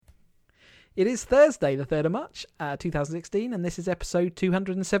It is Thursday, the 3rd of March, 2016, and this is episode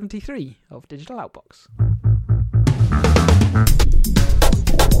 273 of Digital Outbox.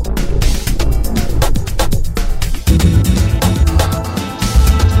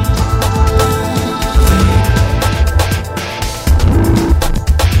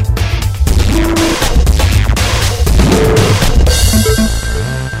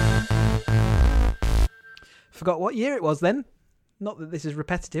 Forgot what year it was then. Not that this is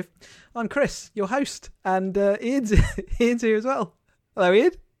repetitive. I'm Chris, your host, and Ian's here as well. Hello,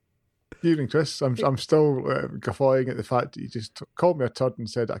 Ian. Evening, Chris. I'm still guffawing at the fact that you just called me a turd and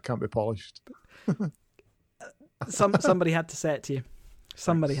said I can't be polished. Somebody had to say it to you.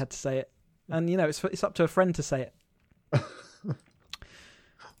 Somebody had to say it, and you know it's up to a friend to say it.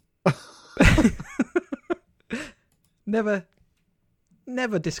 Never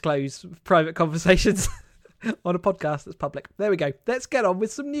disclose private conversations on a podcast that's public. There we go. Let's get on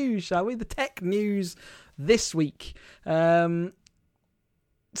with some news, shall we? The tech news this week. Snoopers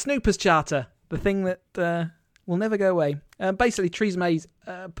Charter, the thing that will never go away. Basically, Theresa May's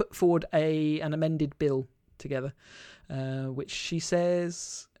put forward an amended bill together, which she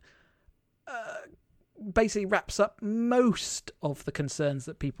says basically wraps up most of the concerns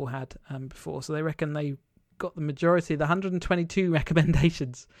that people had before. So they reckon they got the majority, the 122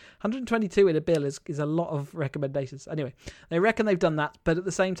 recommendations. 122 in a bill is a lot of recommendations. Anyway, they reckon they've done that, but at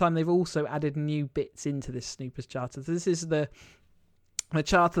the same time they've also added new bits into this Snoopers Charter. So this is the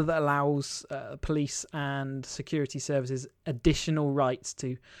charter that allows police and security services additional rights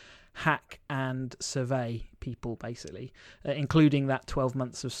to hack and survey people, basically, including that 12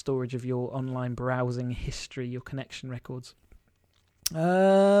 months of storage of your online browsing history, your connection records.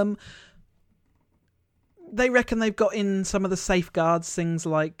 They reckon they've got in some of the safeguards, things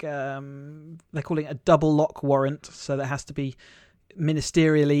like they're calling it a double lock warrant, so that has to be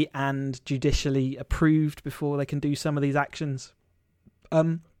ministerially and judicially approved before they can do some of these actions.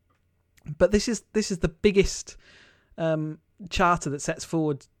 But this is the biggest charter that sets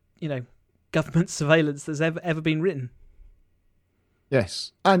forward, government surveillance that's ever been written.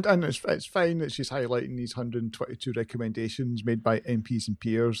 Yes, and it's fine that she's highlighting these 122 recommendations made by MPs and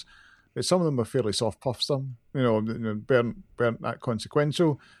peers. But some of them are fairly soft puffs. Some, weren't that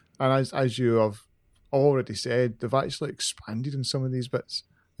consequential. And as you have already said, they've actually expanded in some of these bits.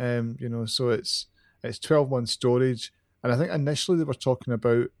 So it's 12 months storage. And I think initially they were talking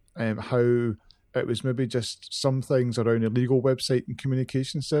about how it was maybe just some things around illegal website and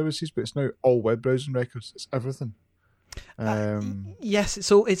communication services, but it's now all web browsing records. It's everything. Yes,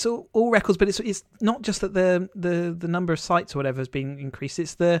 it's all records, but it's not just that the number of sites or whatever has been increased.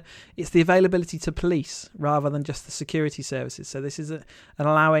 It's the availability to police rather than just the security services. So this is an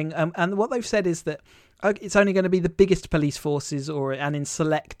allowing, and what they've said is that it's only going to be the biggest police forces and in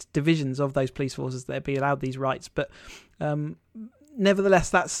select divisions of those police forces that be allowed these rights. But nevertheless,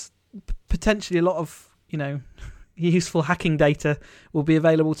 that's potentially a lot of useful hacking data will be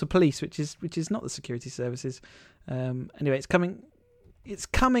available to police, which is not the security services. Anyway, it's coming.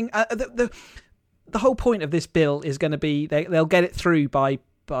 The whole point of this bill is going to be they'll get it through by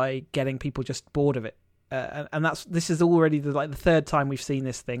getting people just bored of it, and this is already the third time we've seen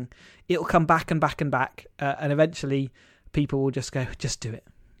this thing. It'll come back and back and back, and eventually people will just go, just do it.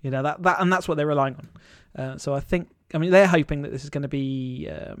 That and that's what they're relying on. So they're hoping that this is going to be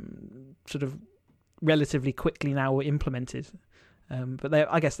sort of relatively quickly now implemented, but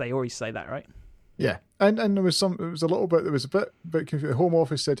I guess they always say that, right? Yeah, and there was a bit confused. The Home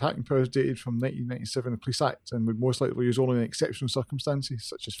Office said hacking powers dated from 1997, the Police Act, and would most likely use only in exceptional circumstances,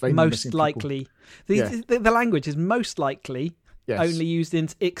 such as finding missing likely. The language is most likely only used in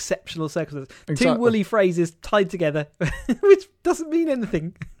exceptional circumstances. Exactly. Two woolly phrases tied together, which doesn't mean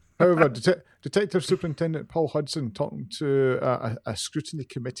anything. However, Detective Superintendent Paul Hudson, talking to a scrutiny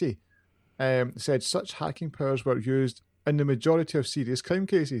committee, said such hacking powers were used in the majority of serious crime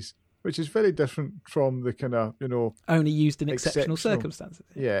cases, which is very different from the kind of, only used in exceptional circumstances.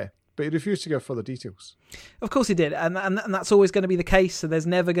 Yeah, but he refused to give further details. Of course he did, and that's always going to be the case. So there's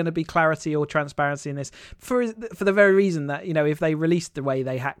never going to be clarity or transparency in this for the very reason that if they released the way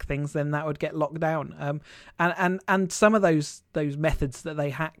they hack things, then that would get locked down. And some of those methods that they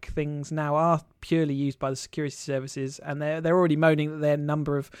hack things now are purely used by the security services, and they're already moaning that their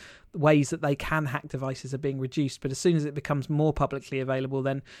number of ways that they can hack devices are being reduced. But as soon as it becomes more publicly available,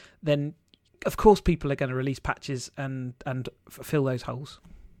 then of course people are going to release patches and fill those holes.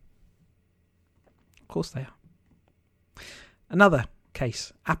 Of course they are. Another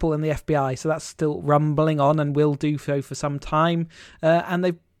case, Apple and the FBI. So that's still rumbling on and will do so for some time. And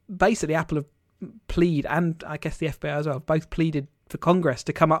Apple have pleaded, and I guess the FBI as well, both pleaded Congress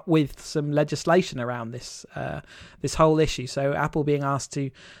to come up with some legislation around this whole issue. So Apple being asked to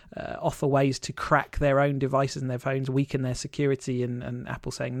offer ways to crack their own devices and their phones, weaken their security, and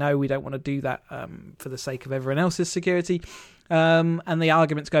Apple saying, no, we don't want to do that for the sake of everyone else's security. And the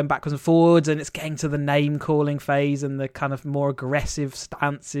argument's going backwards and forwards, and it's getting to the name-calling phase and the kind of more aggressive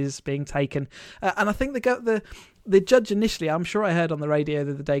stances being taken. And I think the judge initially, I'm sure I heard on the radio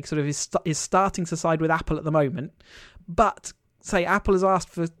the other day, sort of is starting to side with Apple at the moment. But say Apple has asked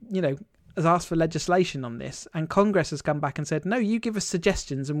for legislation on this, and Congress has come back and said, no, you give us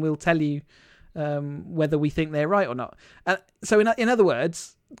suggestions and we'll tell you whether we think they're right or not. So in other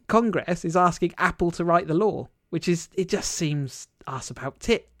words, Congress is asking Apple to write the law, which is, it just seems arse about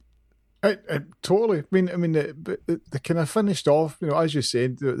tit. Totally. I mean, they kind of finished off, as you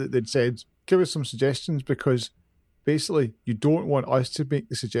said, they'd said, give us some suggestions, because basically you don't want us to make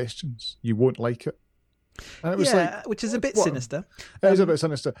the suggestions. You won't like it. And it was which is a bit sinister. It is a bit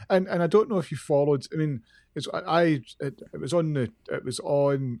sinister, and I don't know if you followed. I mean, it was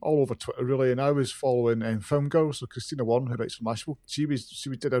on all over Twitter really, and I was following Film Girl, so Christina Warren, who writes for Mashable. She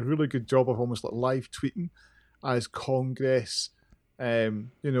did a really good job of almost like live tweeting as Congress,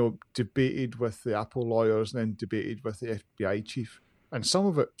 debated with the Apple lawyers and then debated with the FBI chief. And some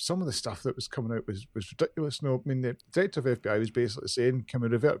of the stuff that was coming out was ridiculous. I mean, the director of FBI was basically saying, "Can we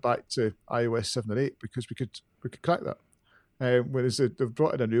revert back to iOS 7 or 8 because we could crack that?" Whereas they've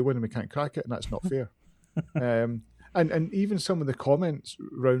brought in a new one and we can't crack it, and that's not fair. And even some of the comments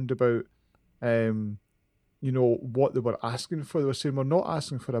round about, what they were asking for, they were saying we're not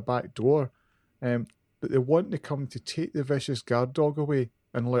asking for a back door, but they want to come to take the vicious guard dog away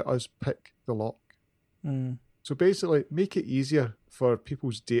and let us pick the lock. Mm. So basically, make it easier for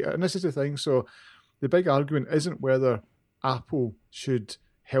people's data. And this is the thing. So the big argument isn't whether Apple should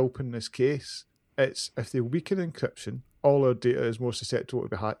help in this case. It's if they weaken encryption, all our data is more susceptible to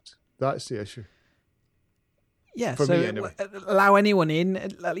be hacked. That's the issue. Yeah, for so me, anyway. Allow anyone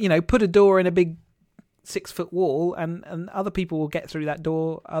in, put a door in a big 6-foot wall and other people will get through that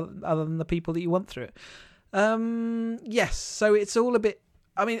door other than the people that you want through it. Yes, so it's all a bit...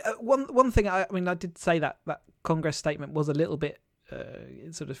 I mean, one thing, I did say that Congress statement was a little bit,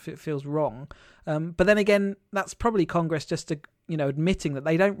 it sort of feels wrong. But then again, that's probably Congress just, admitting that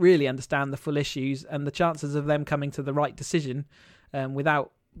they don't really understand the full issues, and the chances of them coming to the right decision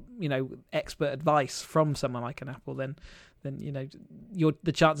without, expert advice from someone like an Apple, then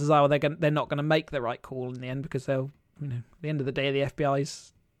the chances are they're not going to make the right call in the end, because they'll, at the end of the day, the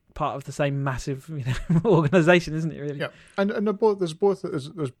FBI's part of the same massive organisation, isn't it? Really? Yeah, and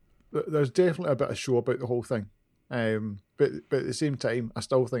there's definitely a bit of show about the whole thing, but at the same time, I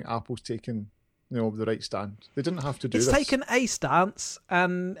still think Apple's taken the right stand. They didn't have to do this. It's taken a stance,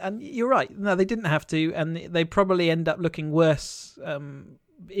 and you're right. No, they didn't have to, and they probably end up looking worse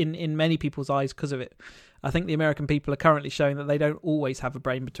in many people's eyes because of it. I think the American people are currently showing that they don't always have a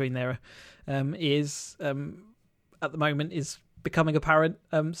brain between their ears. At the moment, is becoming apparent.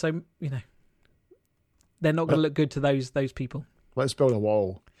 So they're not going to look good to those people. Let's build a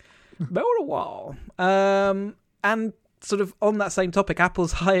wall. Build a wall. And sort of on that same topic,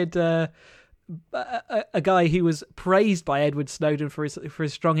 Apple's hired a guy who was praised by Edward Snowden for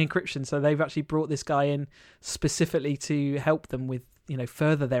his strong encryption. So they've actually brought this guy in specifically to help them with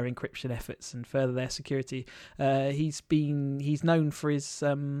further their encryption efforts and further their security. He's known for his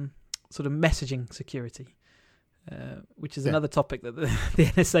sort of messaging security. Which is another topic that the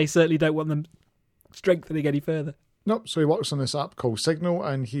NSA certainly don't want them strengthening any further. Nope. So he works on this app called Signal,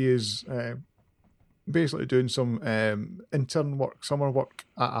 and he is basically doing some intern work, summer work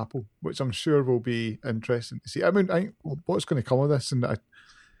at Apple, which I'm sure will be interesting to see. I mean, what's going to come of this, and I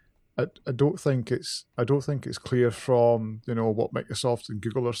don't think it's clear from what Microsoft and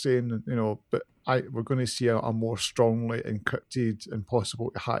Google are saying, but we're going to see a more strongly encrypted,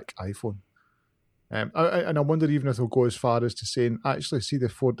 impossible to hack iPhone. And I wonder even if they'll go as far as to saying, actually, see the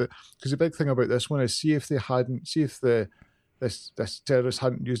because the big thing about this one is this terrorist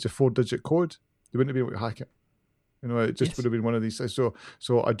hadn't used a 4-digit code, they wouldn't have been able to hack it. It just would have been one of these things. So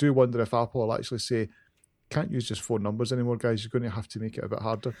I do wonder if Apple will actually say, can't use just 4 numbers anymore, guys. You're going to have to make it a bit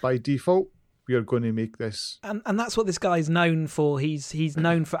harder. By default, we are going to make this. And that's what this guy's known for. He's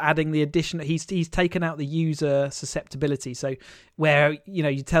known for adding the addition. He's taken out the user susceptibility. So where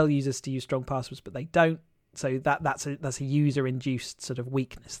you tell users to use strong passwords, but they don't. So that's a user induced sort of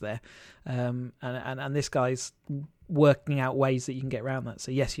weakness there. And this guy's working out ways that you can get around that.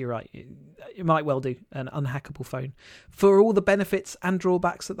 So yes, you're right. It might well do an unhackable phone for all the benefits and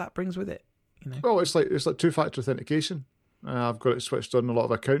drawbacks that brings with it. Well, it's like 2-factor authentication. I've got it switched on a lot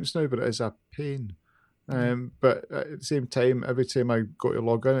of accounts now, but it is a pain. But at the same time, every time I go to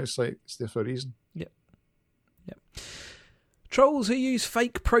log in, it's like it's there for a reason. Yep. Trolls who use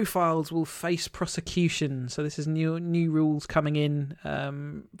fake profiles will face prosecution. So this is new rules coming in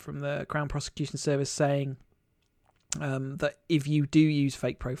from the Crown Prosecution Service saying that if you do use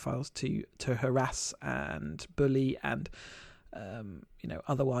fake profiles to harass and bully and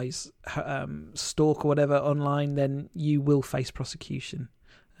otherwise stalk or whatever online, then you will face prosecution.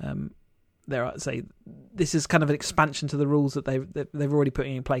 This is kind of an expansion to the rules that they've already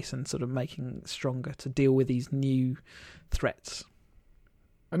putting in place and sort of making stronger to deal with these new threats.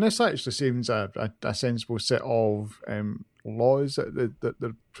 And this actually seems a sensible set of laws that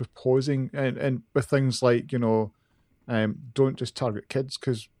they're proposing, and with things like don't just target kids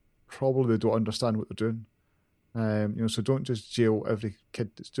because probably they don't understand what they're doing. So don't just jail every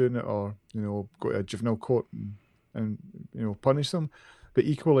kid that's doing it, or go to a juvenile court and punish them. But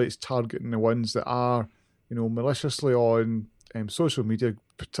equally, it's targeting the ones that are, maliciously on social media,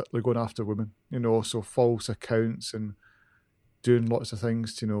 particularly going after women. So false accounts and doing lots of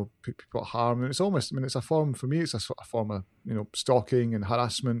things to, put people at harm. And it's almost, it's a form, for me, it's a sort of form of, stalking and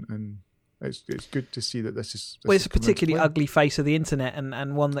harassment. And it's good to see that this is... It's a particularly ugly face of the internet,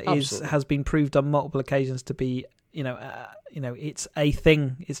 and one that has been proved on multiple occasions to be, it's a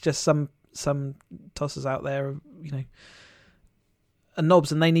thing. It's just some tossers out there, are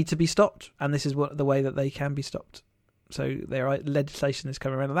knobs, and they need to be stopped. And this is the way that they can be stopped. So legislation is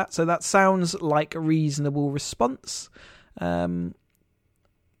coming around that. So that sounds like a reasonable response. Government's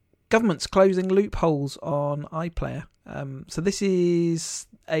closing loopholes on iPlayer. So this is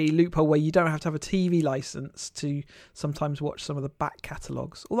a loophole where you don't have to have a TV license to sometimes watch some of the back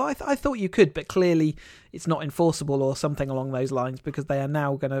catalogues. Although I thought you could, but clearly it's not enforceable or something along those lines, because they are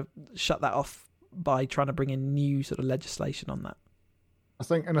now going to shut that off by trying to bring in new sort of legislation on that. I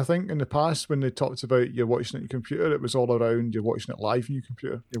think in the past when they talked about you're watching it on your computer, it was all around you're watching it live on your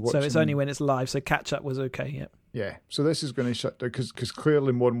computer. So it's only when it's live. So catch up was okay. Yeah. Yeah. So this is going to shut down because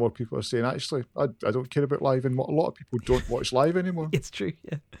clearly more and more people are saying, actually, I don't care about live, and a lot of people don't watch live anymore. It's true.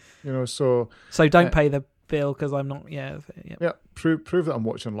 Yeah. So don't pay the bill because I'm not. Yeah. Yeah. Prove that I'm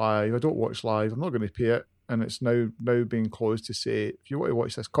watching live. I don't watch live. I'm not going to pay it, and it's now being closed to say if you want to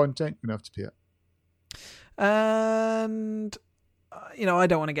watch this content, you're going to have to pay it. And. I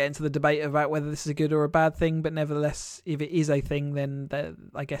don't want to get into the debate about whether this is a good or a bad thing, but nevertheless, if it is a thing, then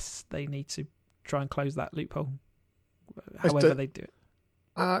I guess they need to try and close that loophole, however they do it.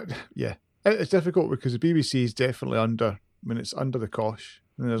 Yeah. It's difficult because the BBC is definitely it's under the cosh.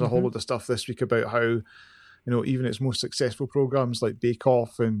 And there's a whole lot of stuff this week about how, even its most successful programmes like Bake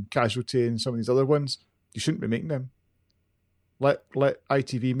Off and Casualty and some of these other ones, you shouldn't be making them. Let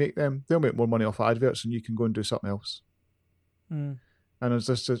ITV make them. They'll make more money off adverts and you can go and do something else. And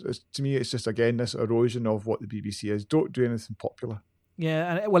to me, it's just, again, this erosion of what the BBC is. Don't do anything popular.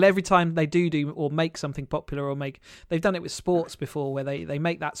 Yeah, and every time they do or make something popular, they've done it with sports before, where they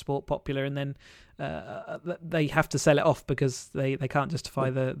make that sport popular and then they have to sell it off because they can't justify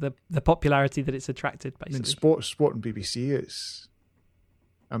the popularity that it's attracted. Basically, sport and BBC, it's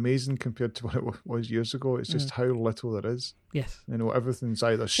amazing compared to what it was years ago. It's just how little there is. Yes. Everything's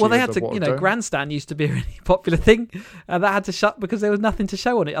either shared they had or to, Grandstand used to be a really popular thing. That had to shut because there was nothing to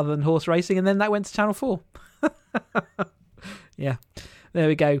show on it other than horse racing, and then that went to Channel 4. Yeah. There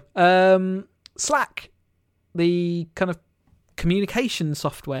we go. Slack, the kind of communication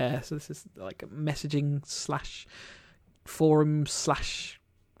software. So this is like a messaging / forum /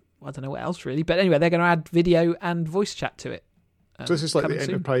 I don't know what else really. But anyway, they're going to add video and voice chat to it. So this is like the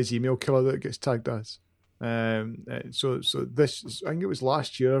enterprise email killer that it gets tagged as. So this, I think it was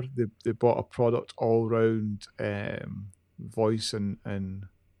last year they bought a product all around voice and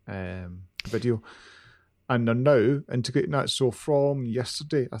video, and they're now integrating that. So from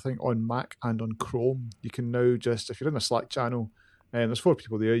yesterday, I think on Mac and on Chrome, you can now just, if you're in a Slack channel and there's 4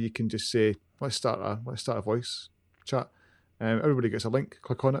 people there, you can just say let's start a voice chat. Everybody gets a link,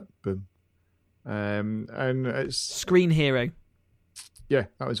 click on it, boom, and it's Screen Hero. Yeah,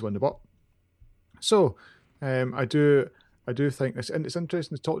 that was one they bought. So, I do think this, and it's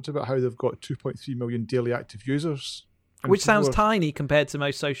interesting. They talked about how they've got 2.3 million daily active users, which sounds tiny compared to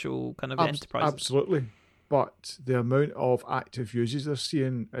most social kind of enterprises. Absolutely, but the amount of active users they're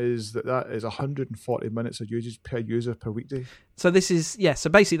seeing is that is 140 minutes of usage per user per weekday. So this is So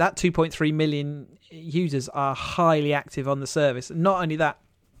basically, that 2.3 million users are highly active on the service. Not only that.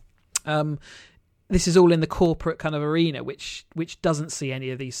 This is all in the corporate kind of arena, which doesn't see any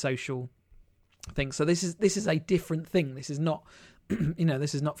of these social things. So this is a different thing. This is not,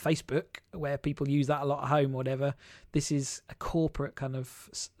 this is not Facebook where people use that a lot at home or whatever. This is a corporate kind of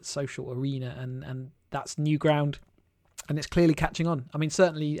social arena, and that's new ground, and it's clearly catching on. I mean,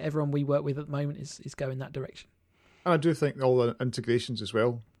 certainly everyone we work with at the moment is going that direction. And I do think all the integrations as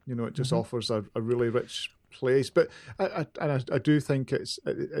well, it just offers a really rich place. But I do think it's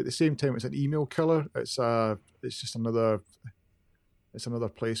at the same time it's an email killer. It's just another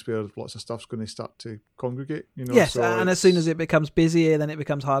place where lots of stuff's going to start to congregate. Yes, so and as soon as it becomes busier, then it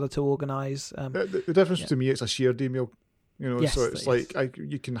becomes harder to organise. The difference to me, it's a shared email. Yes, so it's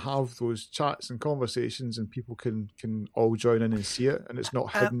you can have those chats and conversations, and people can all join in and see it, and it's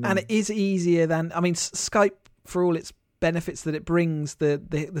not hidden. And it is easier than, I mean, Skype, for all its benefits that it brings,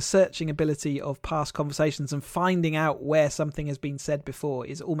 the searching ability of past conversations and finding out where something has been said before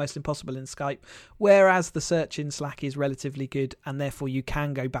is almost impossible in Skype, whereas the search in Slack is relatively good, and therefore you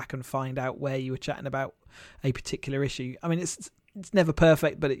can go back and find out where you were chatting about a particular issue. I mean, it's never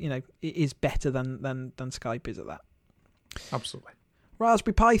perfect, but it is better than Skype is at that. Absolutely.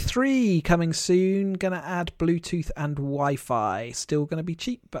 Raspberry Pi 3 coming soon, going to add Bluetooth and Wi-Fi, still going to be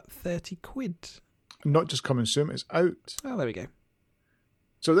cheap, but £30. Not just coming soon, it's out. Oh, there we go.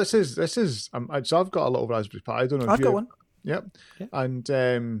 So this is so I've got a little Raspberry Pi. I don't know if I've got one. Yep. Yeah.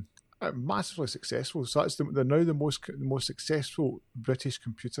 And massively successful. So they're now the most successful British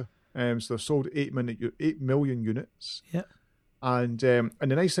computer. So they've sold 8 million units. Yeah. And the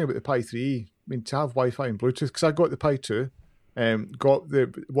nice thing about the Pi 3, I mean, to have Wi-Fi and Bluetooth, because I got the Pi 2, got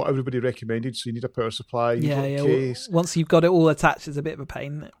what everybody recommended, so you need a power supply, you need a case. Once you've got it all attached, it's a bit of a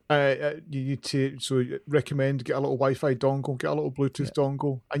pain, isn't it? You need to, so recommend get a little Wi-Fi dongle, get a little Bluetooth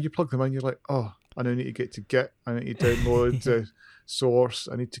dongle, and you plug them in, you're like, oh, I now need to get to Git, I need to download the source,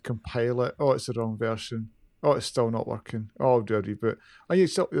 I need to compile it, oh, it's the wrong version, oh, it's still not working, oh, I'll do a reboot. And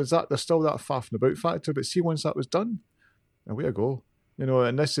there's still that faffing about factor, but see, once that was done, away I go.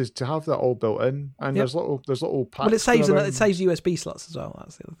 And this is to have that all built in, and there's little packs. Well, it saves USB slots as well.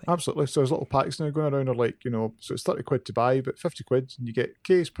 That's the other thing. Absolutely. So there's little packs now going around, so it's £30 to buy, but £50, and you get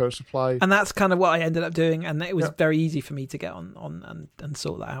case, power supply. And that's kind of what I ended up doing, and it was very easy for me to get on and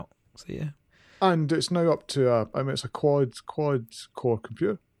sort that out. So yeah. And it's now up to it's a quad core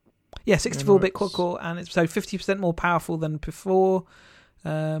computer. Yeah, 64-bit quad core, and it's so 50% more powerful than before.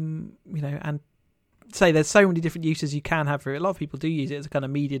 And say there's so many different uses you can have for it. A lot of people do use it as a kind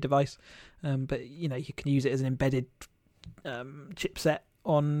of media device, but you can use it as an embedded chipset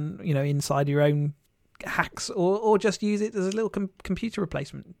on inside your own hacks, or just use it as a little computer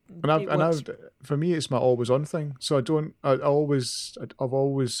replacement. And for me, it's my always on thing. So I'm doing a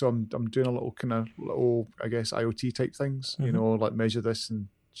little kind of I guess IoT type things. Mm-hmm. Like measure this and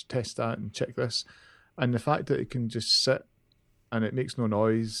test that and check this, and the fact that it can just sit. And it makes no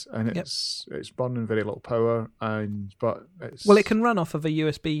noise, and it's burning very little power, but it's it can run off of a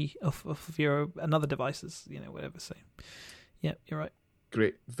USB off your another devices, whatever. So, yeah, you're right.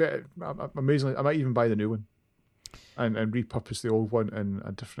 Great, amazingly, I might even buy the new one, and repurpose the old one in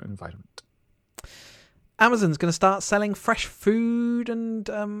a different environment. Amazon's going to start selling fresh food and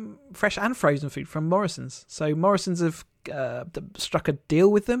fresh and frozen food from Morrison's. So Morrison's have struck a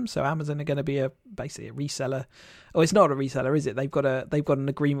deal with them. So Amazon are going to be basically a reseller. Oh, it's not a reseller, is it? They've got an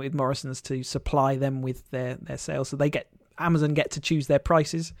agreement with Morrison's to supply them with their sales. So Amazon get to choose their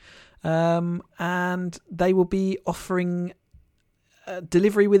prices, and they will be offering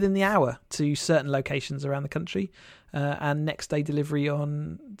delivery within the hour to certain locations around the country, and next day delivery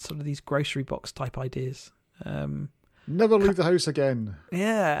on sort of these grocery box type ideas. Never leave the house again.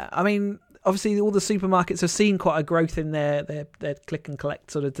 Yeah, I mean, obviously all the supermarkets have seen quite a growth in their click and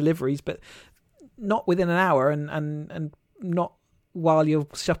collect sort of deliveries, but not within an hour, and not while you're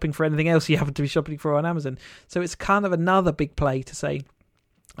shopping for anything else you happen to be shopping for on Amazon. So it's kind of another big play to say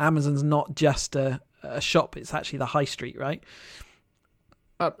Amazon's not just a shop, it's actually the high street, right?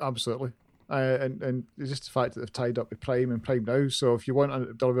 Absolutely. And it's just the fact that they've tied up with Prime and Prime Now. So if you want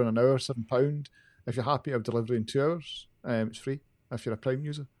a delivery in an hour, £7. If you're happy to have delivery in 2 hours, it's free if you're a Prime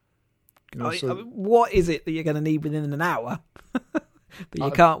user. What is it that you're going to need within an hour that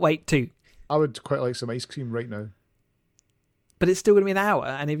you can't wait to? I would quite like some ice cream right now. But it's still going to be an hour,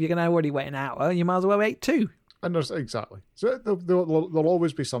 and if you're going to already wait an hour, you might as well wait 2. And exactly. So there'll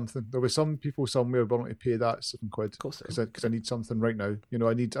always be something. There'll be some people somewhere willing to pay that £7 because I need something right now.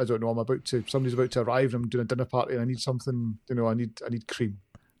 Somebody's about to arrive and I'm doing a dinner party and I need something. I need cream.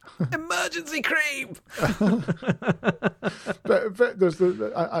 Emergency cream. but there's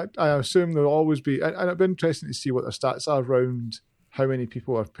I assume there'll always be, and it'd be interesting to see what the stats are around how many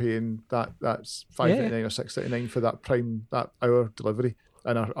people are paying that's $5.99 or $6.99 for that Prime that hour delivery.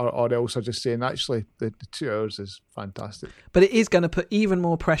 or else are just saying actually the 2 hours is fantastic. But it is going to put even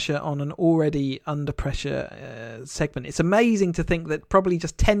more pressure on an already under pressure segment. It's amazing to think that probably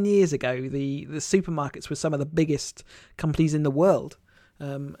just 10 years ago, the supermarkets were some of the biggest companies in the world.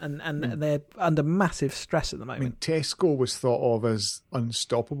 And they're under massive stress at the moment. I mean, Tesco was thought of as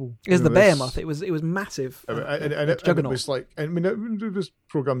unstoppable. It was the behemoth. It was massive. It was like, I mean, there was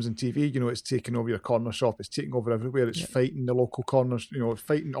programs on TV. It's taking over your corner shop. It's taking over everywhere. It's fighting the local corners.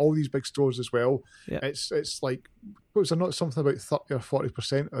 Fighting all these big stores as well. Yeah. It's like, was there not something about 30 or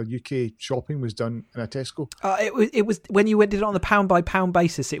 40% of UK shopping was done in a Tesco? It was when you did it on the pound by pound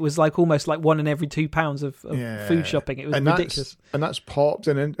basis. It was like almost like 1 in every 2 pounds of food shopping. It was ridiculous. And that's popped.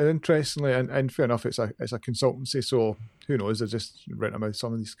 And interestingly, and fair enough, it's a consultancy. So who knows? They're just renting them out,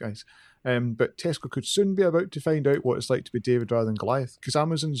 some of these guys. But Tesco could soon be about to find out what it's like to be David rather than Goliath, because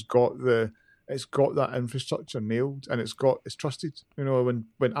Amazon's got that infrastructure nailed, and it's trusted.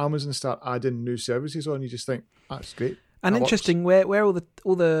 When Amazon start adding new services on, you just think that's great. And interesting where all the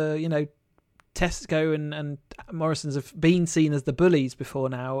Tesco and Morrison's have been seen as the bullies before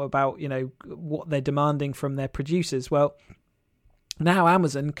now about what they're demanding from their producers. Well, now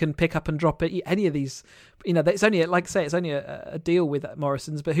Amazon can pick up and drop any of these. It's only, like I say, it's only a deal with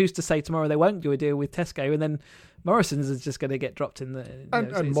Morrison's, but who's to say tomorrow they won't do a deal with Tesco, and then Morrison's is just going to get dropped in the.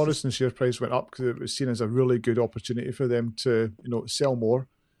 And Morrison's share price went up because it was seen as a really good opportunity for them to sell more,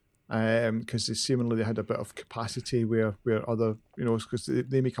 because they had a bit of capacity where other because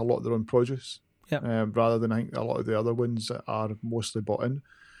they make a lot of their own produce, rather than I think a lot of the other ones that are mostly bought in.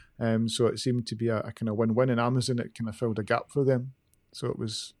 So it seemed to be a kind of win-win in Amazon. It kind of filled a gap for them. So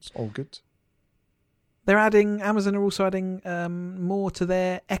it's all good. Amazon are also adding more to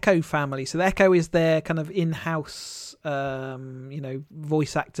their Echo family. So the Echo is their kind of in-house,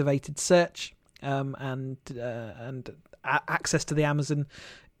 voice-activated search and access to the Amazon,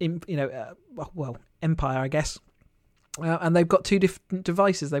 empire, I guess. And they've got 2 different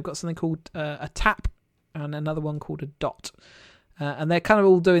devices. They've got something called a Tap and another one called a Dot. And they're kind of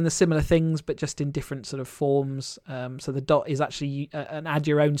all doing the similar things, but just in different sort of forms. So the Dot is actually an add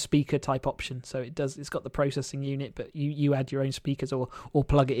your own speaker type option. So it's got the processing unit, but you add your own speakers or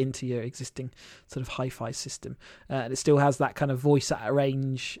plug it into your existing sort of hi-fi system. And it still has that kind of voice at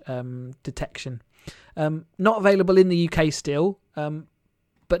range detection. Not available in the UK still,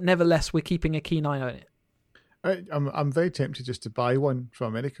 but nevertheless, we're keeping a keen eye on it. I'm very tempted just to buy one from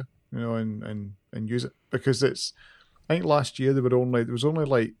America, and use it, because I think last year there was only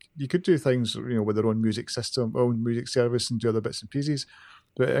like, you could do things with their own music system, own music service, and do other bits and pieces.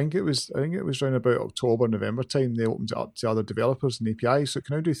 But I think it was around about October, November time they opened it up to other developers and APIs, so it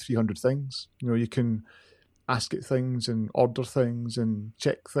can now do 300 things. You can ask it things and order things and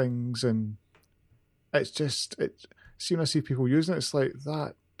check things, and it's just seeing I see people using it, it's like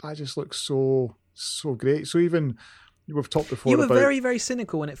that just looks so great. So even we've talked before. You were very, very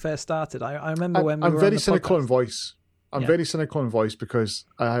cynical when it first started. I remember when we were I'm very on the cynical podcast. in voice. I'm very cynical in voice because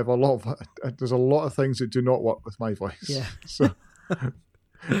I have there's a lot of things that do not work with my voice. Yeah. So,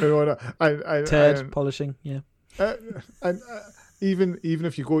 turd polishing. Yeah. And even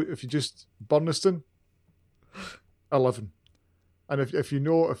if you just Burniston, 11. And if you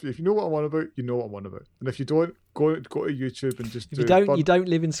know what I'm on about, you know what I'm on about. And if you don't, go to YouTube and just. If you don't, you don't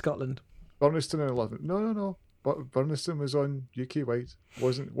live in Scotland. Burniston and 11. No. But Burniston was on UK wide.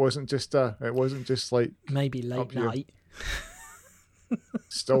 It wasn't just like maybe late night.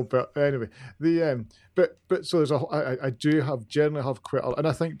 Still, but anyway, but so I do generally have quite and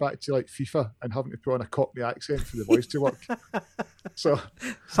I think back to like FIFA and having to put on a Cockney accent for the voice to work. So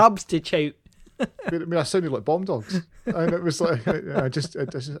substitute. I mean, I sounded like Bomb Dogs, and it was like I just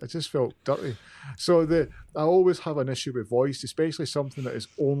felt dirty. So I always have an issue with voice, especially something that is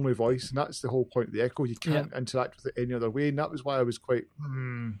only voice, and that's the whole point of the Echo. You can't interact with it any other way, and that was why I was quite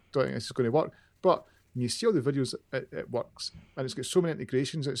don't think this is going to work. But when you see all the videos, it works, and it's got so many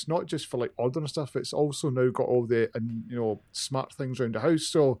integrations. It's not just for like ordering stuff; it's also now got all the smart things around the house.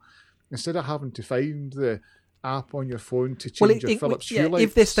 So instead of having to find the app on your phone to change your Philips Hue lights,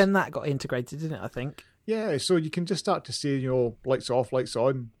 if this then that got integrated, didn't it? I think. Yeah, so you can just start to say, lights off, lights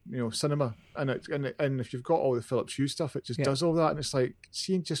on, cinema, and if you've got all the Philips Hue stuff, it just does all that, and it's like,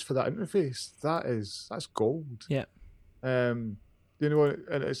 seeing just for that interface, that's gold. Yeah. And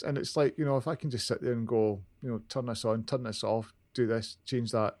it's like, if I can just sit there and go, turn this on, turn this off, do this,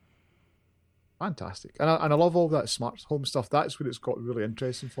 change that, fantastic. And I love all that smart home stuff. That's when it's got really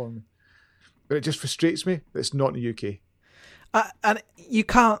interesting for me. But it just frustrates me that it's not in the UK. And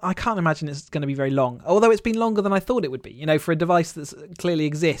I can't imagine it's going to be very long. Although it's been longer than I thought it would be. For a device that clearly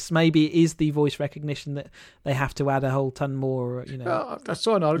exists, maybe it is the voice recognition that they have to add a whole ton more. I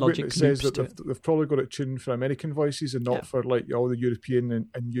saw an argument that says that loops they've probably got it tuned for American voices and not for like all the European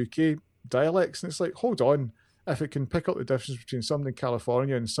and UK dialects. And it's like, hold on, if it can pick up the difference between something in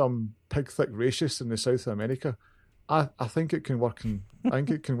California and some pig thick racist in the south of America, I think it can work. I think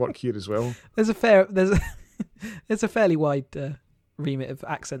it can work here as well. There's a fairly wide remit of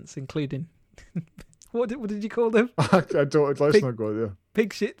accents, including what did you call them? I don't. Let's not go there.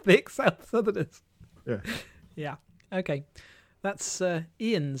 Pig shit thick South Southerners. Yeah. Okay, that's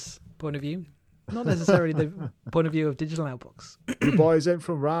Ian's point of view, not necessarily the point of view of Digital Outbox. You boys ain't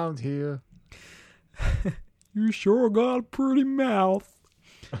from round here. You sure got a pretty mouth.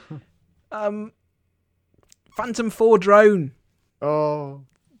 Phantom 4 drone. Oh.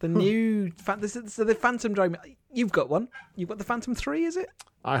 The new... the Phantom drone... You've got one. You've got the Phantom 3, is it?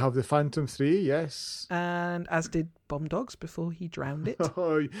 I have the Phantom 3, yes. And as did Bomb Dogs before he drowned it.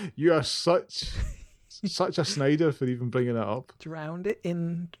 Oh, you are such a Snyder for even bringing that up. Drowned it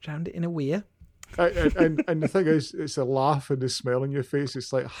in a weir. And the thing is, it's a laugh and the smell on your face.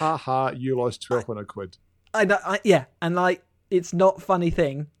 It's like, ha ha, you lost 1,200 quid. I know, and like, it's not a funny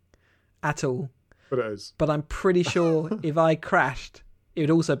thing at all. But it is. But I'm pretty sure if I crashed, it would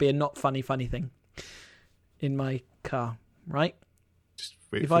also be a not funny thing in my car, right? Just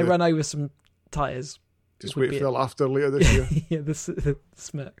wait if I run over some tyres. Just wait for the laughter later this year. Yeah, the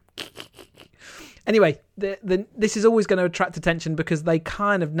smirk. Anyway, this is always going to attract attention because they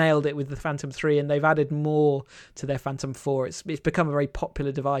kind of nailed it with the Phantom 3 and they've added more to their Phantom 4. It's become a very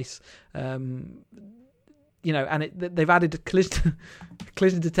popular device. And they've added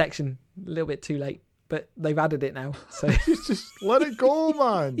collision detection a little bit too late, but they've added it now. So just let it go,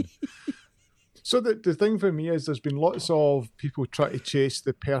 man. So the thing for me is there's been lots of people trying to chase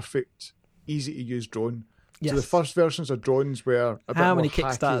the perfect, easy to use drone. Yes. So the first versions of drones were a bit How many more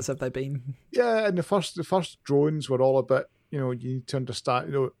Kickstarters hacky. have they been? Yeah, and the first drones were all a bit, you need to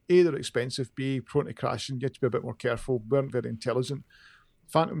understand, A, they're expensive, B, prone to crashing, you had to be a bit more careful, weren't very intelligent.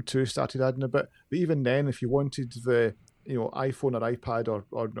 Phantom 2 started adding a bit, but even then, if you wanted the iPhone or iPad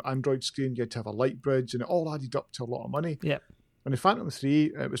or Android screen, you had to have a light bridge, and it all added up to a lot of money. Yeah. And the Phantom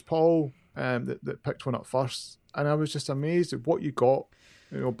 3, it was Paul that picked one up first, and I was just amazed at what you got.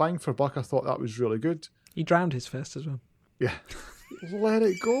 Bang for buck, I thought that was really good. He drowned his first as well. Yeah. Let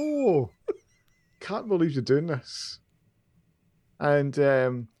it go. Can't believe you're doing this. And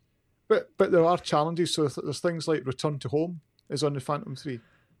but there are challenges. So there's things like return to home is on the Phantom 3,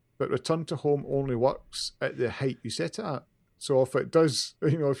 but return to home only works at the height you set it at. So if it does,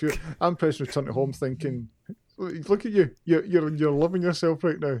 I'm pressing return to home thinking, look at you, you're loving yourself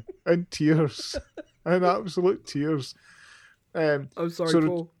right now, in tears, in absolute tears. I'm sorry,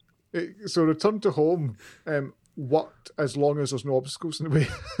 Paul. So return to home worked as long as there's no obstacles in the way.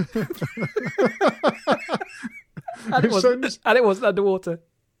 and it wasn't underwater.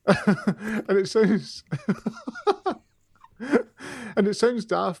 And it sounds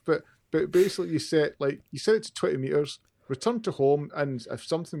daft, but basically you set it to 20 metres, return to home, and if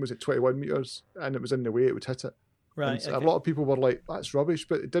something was at 21 metres and it was in the way, it would hit it. Right. Okay. A lot of people were like, that's rubbish,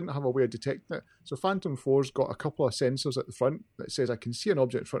 but it didn't have a way of detecting it. So Phantom 4's got a couple of sensors at the front that says, I can see an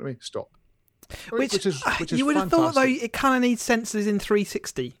object in front of me, stop. Which is you would have thought, though, it kind of needs sensors in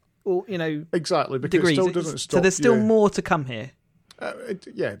 360 or, exactly, because degrees. It still doesn't stop. So there's still more to come here.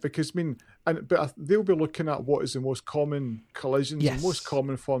 Because but they'll be looking at what is the most common collisions and most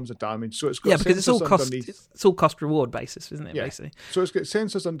common forms of damage. So it's got because it's all cost reward basis, isn't it? Yeah. Basically. So it's got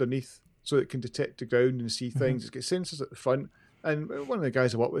sensors underneath, so it can detect the ground and see things. It's got sensors at the front, and one of the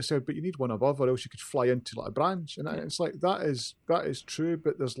guys I worked with said, "But you need one above, or else you could fly into like a branch." And it's like that is true,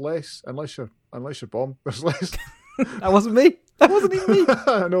 but there's less unless you're bomb. There's less. That wasn't me. That wasn't even me.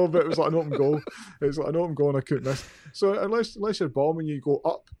 I know, but it was like an open goal. It was like an open goal and I couldn't miss. So unless you're bombing, you go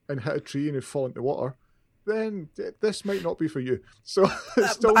up and hit a tree and you fall into water, then this might not be for you. So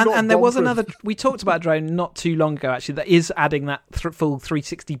it's still not. And there was another. We talked about a drone not too long ago, actually, that is adding that full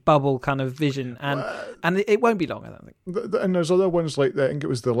 360 bubble kind of vision, and it won't be long, I don't think. And there's other ones like that. I think it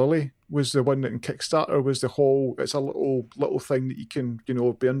was the Lily was the one that in Kickstarter was the whole. It's a little thing that you can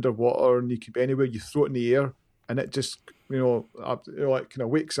be underwater and you can be anywhere. You throw it in the air and it just it kind of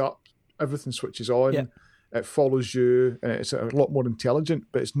wakes up. Everything switches on. Yeah. It follows you, and it's a lot more intelligent,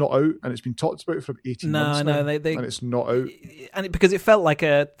 but it's not out, and it's been talked about for 18 months now, and it's not out. And because it felt like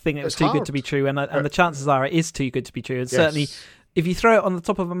a thing that was too good to be true, and the chances are it is too good to be true. And certainly, if you throw it on the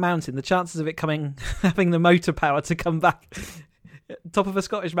top of a mountain, the chances of it having the motor power to come back top of a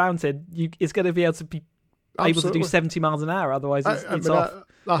Scottish mountain, it's going to be able to be able to do 70 miles an hour. Otherwise, it's off.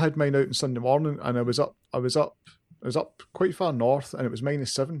 I had mine out on Sunday morning, and I was up quite far north, and it was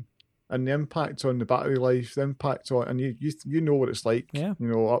 -7. And the impact on the battery life, the impact on, and you know what it's like. Yeah.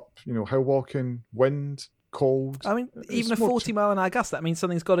 Up, hill walking, wind, cold. I mean, even a 40 mile an hour gust, that means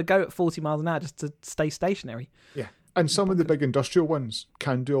something's got to go at 40 miles an hour just to stay stationary. Yeah. And some of the big industrial ones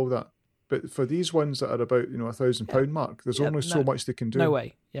can do all that. But for these ones that are about, £1,000 mark, there's only so much they can do. No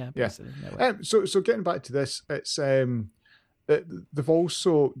way. Yeah. Yeah. No way. So getting back to this, it's they've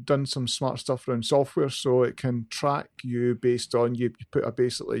also done some smart stuff around software, so it can track you based on you put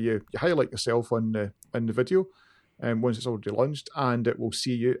you highlight yourself on the video, and once it's already launched, and it will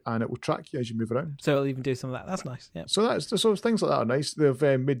see you and it will track you as you move around. So it'll even do some of that. That's nice. Yeah. So things like that are nice.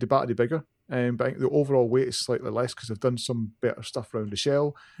 They've made the battery bigger, but I think the overall weight is slightly less because they've done some better stuff around the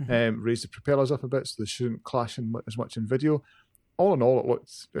shell, raised the propellers up a bit so they shouldn't clash as much in video. All in all,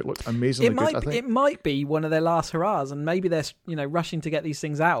 it looked amazingly good. I think it might be one of their last hurrahs, and maybe they're rushing to get these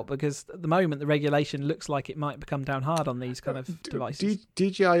things out because at the moment the regulation looks like it might become down hard on these kind of devices.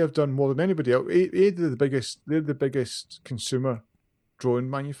 DJI have done more than anybody else. They're the biggest consumer drone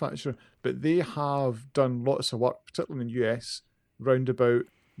manufacturer, but they have done lots of work, particularly in the US, round about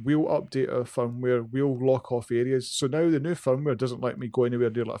we'll update our firmware, we'll lock off areas. So now the new firmware doesn't let me go anywhere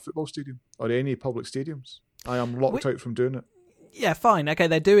near like a football stadium or any public stadiums. I am locked out from doing it. Yeah, fine. Okay,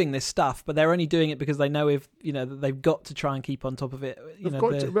 they're doing this stuff, but they're only doing it because they know that they've got to try and keep on top of it.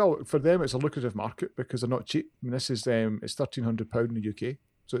 Well, for them, it's a lucrative market because they're not cheap. I mean, this is it's £1,300 in the UK,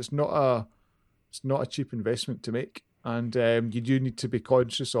 so it's not a cheap investment to make, and you do need to be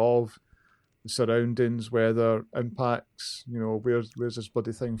conscious of the surroundings, weather, impacts. Where's this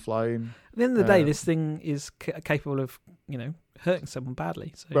bloody thing flying? At the end of the day, this thing is capable of hurting someone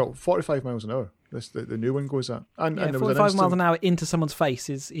badly. So. Well, 45 miles an hour. The new one goes at, and 45 miles an hour into someone's face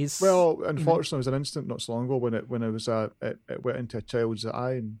is. Well, unfortunately, there was an incident not so long ago when it went into a child's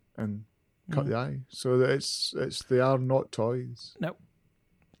eye and cut the eye. So they are not toys. No.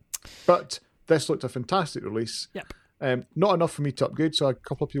 But this looked a fantastic release. Yep. Not enough for me to upgrade. So a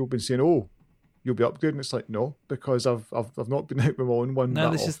couple of people have been saying, "Oh, you'll be upgrading." It's like, no, because I've not been out with my own one.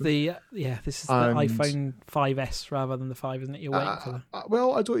 No, this often. is the iPhone 5S rather than the 5, isn't it? You're waiting for that.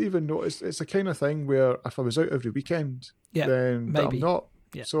 Well, I don't even know. It's the kind of thing where if I was out every weekend, then maybe. I'm not.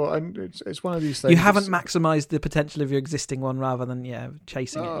 Yeah. So it's one of these things. You haven't maximised the potential of your existing one rather than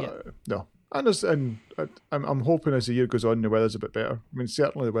chasing it. Yeah. No, and I'm hoping as the year goes on, the weather's a bit better. I mean,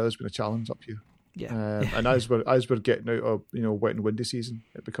 certainly the weather's been a challenge up here. Yeah. And as we're getting out of wet and windy season,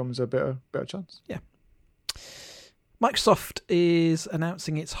 it becomes a better chance. Yeah. Microsoft is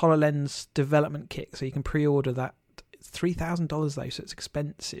announcing its HoloLens development kit, so you can pre-order that. It's $3,000 though, so it's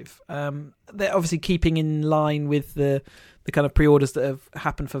expensive. They're obviously keeping in line with the kind of pre-orders that have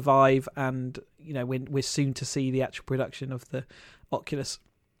happened for Vive, and we're soon to see the actual production of the Oculus.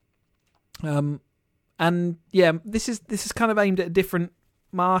 And yeah, this is kind of aimed at a different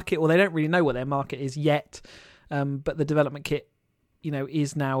market, or they don't really know what their market is yet, but the development kit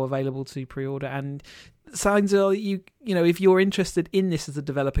is now available to pre-order, and signs are if you're interested in this as a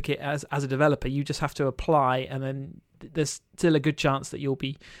developer kit, as a developer, you just have to apply, and then there's still a good chance that you'll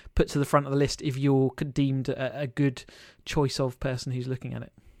be put to the front of the list if you're deemed a good choice of person who's looking at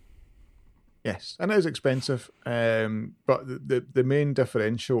it. Yes, and it is expensive, but the main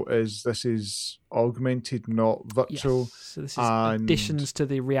differential is this is augmented, not virtual. Yes. So this is additions to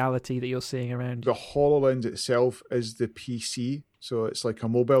the reality that you're seeing around. The HoloLens itself is the PC, so it's like a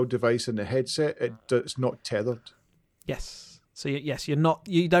mobile device in the headset. It's not tethered. Yes. So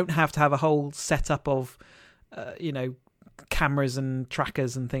you don't have to have a whole setup of, cameras and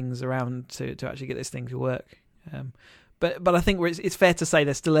trackers and things around to actually get this thing to work. But I think it's fair to say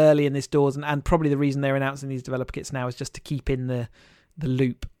they're still early in this doors, and probably the reason they're announcing these developer kits now is just to keep in the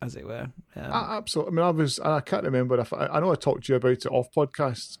loop, as it were. Absolutely. I mean, I can't remember I know I talked to you about it off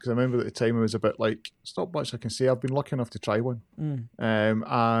podcasts, because I remember at the time I was a bit like, it's not much I can say. I've been lucky enough to try one,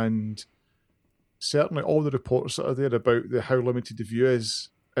 and certainly all the reports that are there about how limited the view is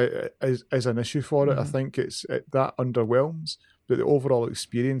an issue for it. I think that underwhelms. But the overall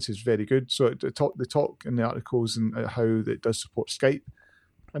experience is very good. So they talk in the articles and how it does support Skype,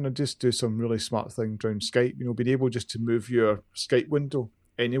 and they just do some really smart things around Skype. Being able just to move your Skype window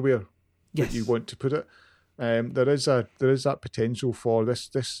anywhere that you want to put it. There is that potential for this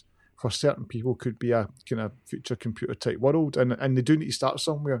for certain people could be a kind of future computer type world, and they do need to start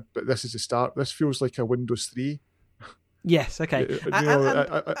somewhere. But this is the start. This feels like a Windows 3 Yes, okay.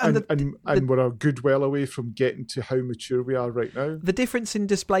 And we're a good well away from getting to how mature we are right now. The difference in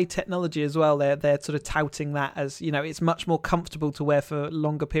display technology as well, they're sort of touting that as, it's much more comfortable to wear for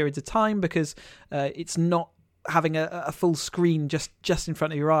longer periods of time because it's not having a full screen just in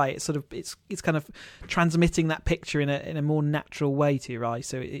front of your eye. It's sort of it's kind of transmitting that picture in a more natural way to your eye,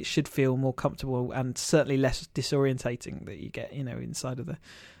 so it should feel more comfortable and certainly less disorientating that you get inside of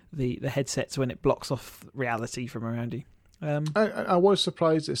the headsets when it blocks off reality from around you. I was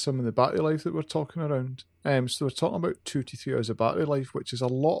surprised at some of the battery life that we're talking around. So we're talking about 2 to 3 hours of battery life, which is a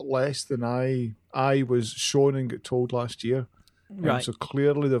lot less than I was shown and got told last year. Right. So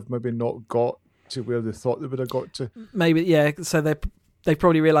clearly they've maybe not got to where they thought they would have got to. Maybe, yeah. So they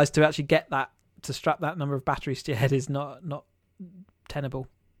probably realised to actually get that, to strap that number of batteries to your head is not tenable.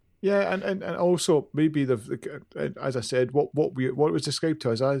 Yeah, and also maybe as I said, what it was described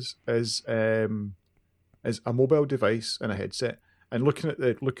to us as a mobile device and a headset. And looking at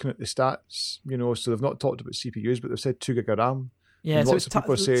the stats, so they've not talked about CPUs, but they've said 2 gig of RAM. Yeah, so it's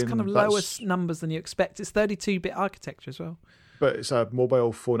kind of lower numbers than you expect. It's 32-bit architecture as well. But it's a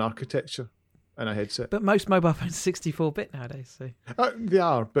mobile phone architecture and a headset. But most mobile phones are 64-bit nowadays. So they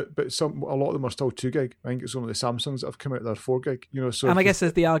are, but a lot of them are still 2 gig. I think it's only the Samsungs that have come out that are 4 gig. So and I guess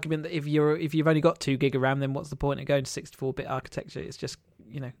there's the argument that if you've only got 2 gig of RAM, then what's the point of going to 64-bit architecture? It's just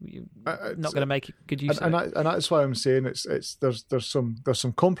you're not going to make good use of it. And that's why I'm saying there's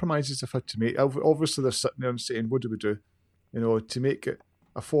some compromises they've had to make. Obviously, they're sitting there and saying, what do we do? To make it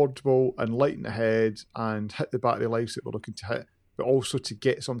affordable and light in the head and hit the battery lives that we're looking to hit, but also to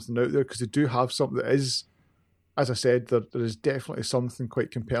get something out there, because they do have something that is, as I said, there is definitely something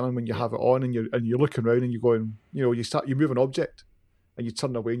quite compelling when you have it on and you're looking around and you're going, you move an object and you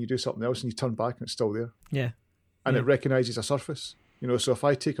turn away and you do something else and you turn back and it's still there. Yeah. And it recognises a surface. So if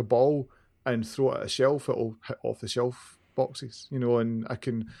I take a ball and throw it at a shelf, it'll hit off the shelf boxes. And I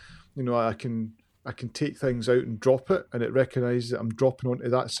can take things out and drop it, and it recognises that I'm dropping onto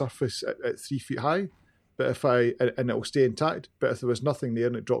that surface at 3 feet high. But and it'll stay intact. But if there was nothing there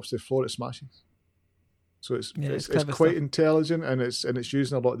and it drops to the floor, it smashes. So it's quite intelligent, and it's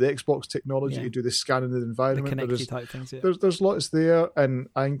using a lot of the Xbox technology to do the scanning of the environment. The connected type things. Yeah. There's lots there, and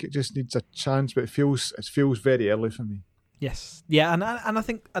I think it just needs a chance. But it feels very early for me. Yes, yeah, and I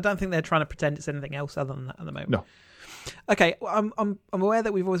don't think they're trying to pretend it's anything else other than that at the moment. No. Okay, I'm aware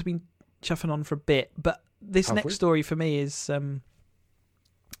that we've always been chuffing on for a bit, but this next story for me is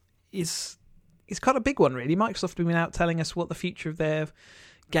quite a big one, really. Microsoft have been out telling us what the future of their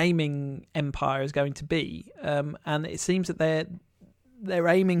gaming empire is going to be, and it seems that they're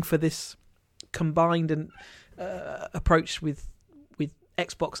aiming for this combined approach with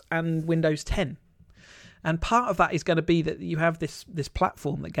Xbox and Windows 10. And part of that is going to be that you have this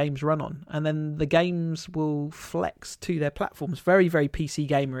platform that games run on, and then the games will flex to their platforms, very, very PC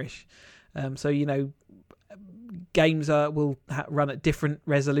gamerish. So games will run at different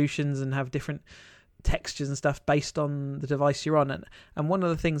resolutions and have different textures and stuff based on the device you're on. And one of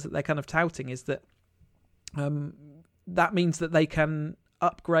the things that they're kind of touting is that that means that they can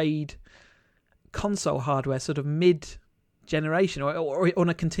upgrade console hardware sort of mid-generation or on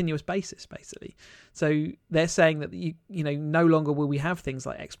a continuous basis, basically. So they're saying that no longer will we have things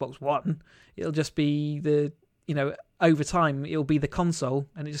like Xbox One. It'll just be over time it'll be the console,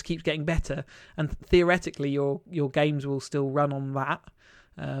 and it just keeps getting better. And theoretically, your games will still run on that,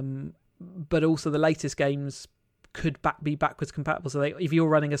 but also the latest games could be backwards compatible. So if you're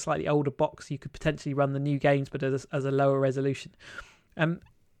running a slightly older box, you could potentially run the new games, but as a lower resolution.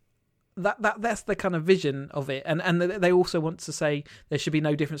 That's the kind of vision of it, and they also want to say there should be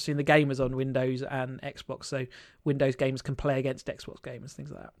no difference between the gamers on Windows and Xbox, so Windows gamers can play against Xbox gamers,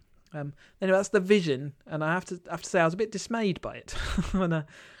 things like that. Anyway, that's the vision, and I have to say I was a bit dismayed by it. And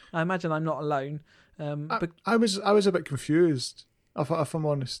I imagine I'm not alone. But I was a bit confused, if I'm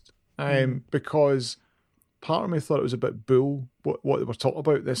honest, because part of me thought it was a bit bull what they were talking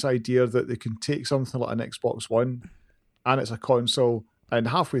about. This idea that they can take something like an Xbox One, and it's a console, and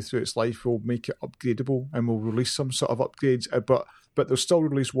halfway through its life we'll make it upgradable and we'll release some sort of upgrades, but they'll still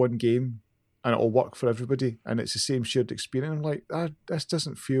release one game and it'll work for everybody and it's the same shared experience. I'm like, this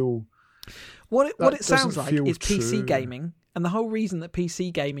doesn't feel... What it sounds like is true. PC gaming, and the whole reason that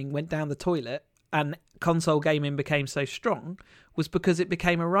PC gaming went down the toilet and console gaming became so strong was because it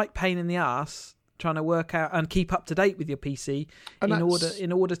became a right pain in the arse trying to work out and keep up to date with your PC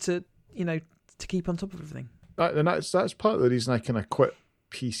in order to keep on top of everything. And that's part of the reason I kind of quit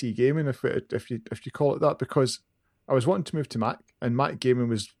PC gaming, if you call it that, because I was wanting to move to Mac, and Mac gaming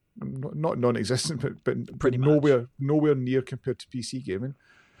was not non-existent, but pretty nowhere near compared to PC gaming.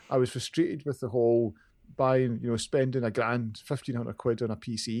 I was frustrated with the whole buying, spending £1,000, 1,500 quid on a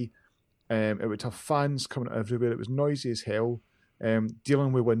PC. It would have fans coming out everywhere. It was noisy as hell.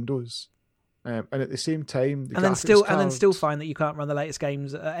 Dealing with Windows. And at the same time, and then still find that you can't run the latest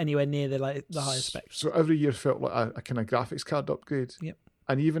games anywhere near the highest specs. So every year felt like a kind of graphics card upgrade. Yep.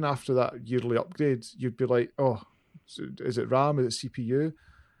 And even after that yearly upgrade, you'd be like, oh, is it RAM? Is it CPU?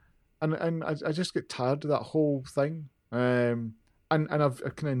 And I just get tired of that whole thing. And I've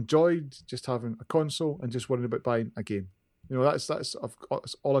kind of enjoyed just having a console and just worrying about buying a game. That's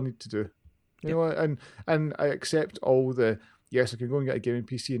all I need to do. You know, and I accept all the. Yes, I can go and get a gaming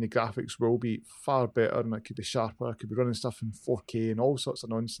PC and the graphics will be far better and it could be sharper. I could be running stuff in 4K and all sorts of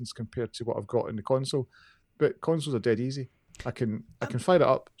nonsense compared to what I've got in the console. But consoles are dead easy. I can fire it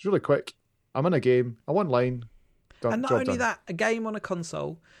up. It's really quick. I'm in a game. I'm online. Done, and not only that, a game on a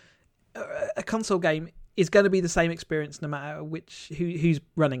console game is going to be the same experience no matter who's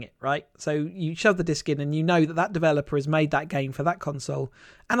running it, right? So you shove the disc in and you know that developer has made that game for that console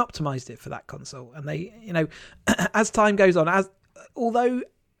and optimized it for that console. And they, as time goes on, although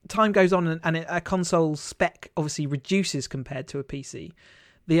time goes on and a console spec obviously reduces compared to a PC,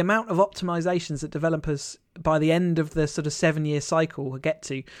 the amount of optimizations that developers by the end of the sort of 7-year cycle will get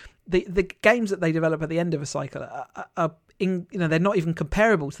to, the games that they develop at the end of a cycle are they're not even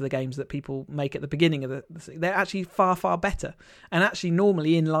comparable to the games that people make at the beginning of they're actually far, far better and actually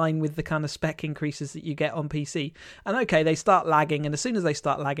normally in line with the kind of spec increases that you get on PC. And okay, they start lagging, and as soon as they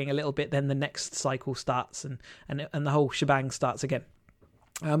start lagging a little bit, then the next cycle starts and the whole shebang starts again.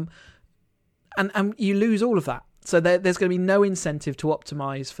 And you lose all of that. So there's going to be no incentive to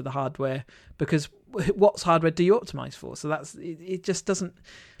optimize for the hardware, because what's hardware do you optimize for? So it just doesn't.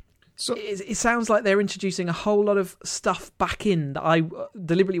 So it sounds like they're introducing a whole lot of stuff back in that I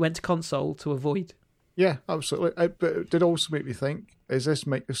deliberately went to console to avoid. Yeah, absolutely. But it did also make me think: is this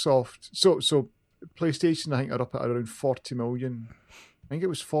Microsoft? So PlayStation, I think, are up at around 40 million. I think it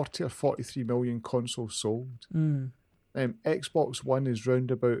was 40 or 43 million consoles sold. Xbox One is round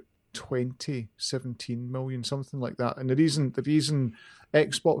about 17 million, something like that. And the reason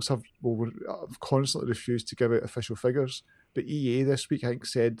Xbox have constantly refused to give out official figures, but EA this week I think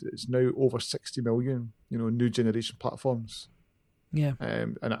said it's now over 60 million, new generation platforms. Yeah.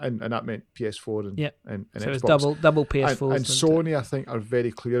 And that meant PS4 and so Xbox. It's double PS4s. And Sony, I think, are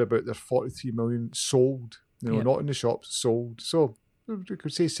very clear about their 43 million sold, not in the shops, sold. So we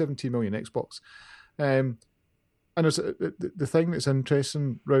could say 17 million Xbox. And the thing that's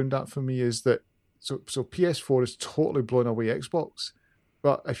interesting around that for me is that so PS4 has totally blown away Xbox,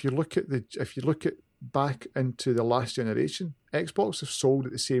 but if you look at back into the last generation, Xbox have sold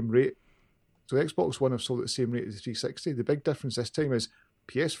at the same rate. So Xbox One have sold at the same rate as the 360. The big difference this time is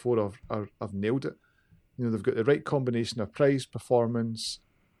PS4 have nailed it. They've got the right combination of price, performance,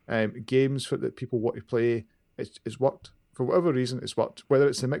 games that people want to play. It's worked for whatever reason. It's worked. Whether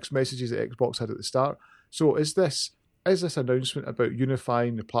it's the mixed messages that Xbox had at the start. So is this announcement about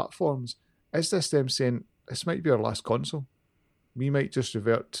unifying the platforms? Is this them saying this might be our last console? We might just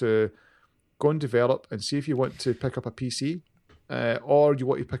revert to go and develop and see if you want to pick up a PC, or you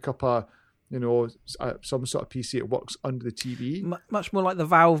want to pick up some sort of PC that works under the TV. Much more like the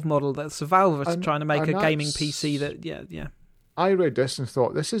Valve model. That's Valve is trying to make a gaming PC that yeah. I read this and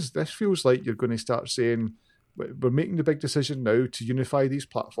thought this feels like you're going to start saying, we're making the big decision now to unify these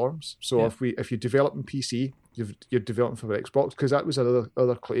platforms. So if you develop in PC, you're developing for Xbox, because that was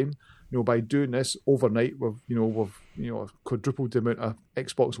another claim. By doing this overnight, we've quadrupled the amount of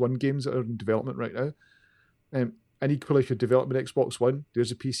Xbox One games that are in development right now. And equally, if you're developing Xbox One,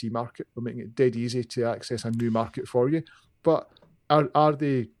 there's a PC market. We're making it dead easy to access a new market for you. But are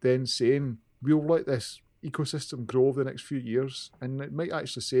they then saying we'll let this ecosystem grow over the next few years, and it might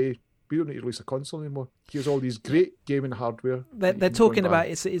actually say, we don't need to release a console anymore. Here's all these great gaming hardware. They're talking about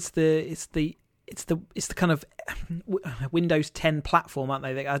it's the kind of Windows 10 platform, aren't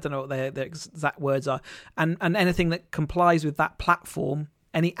they? I don't know what their exact words are. And anything that complies with that platform,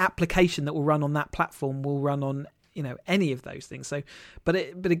 any application that will run on that platform will run on any of those things. So, but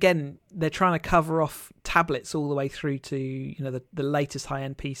again, they're trying to cover off tablets all the way through to the latest high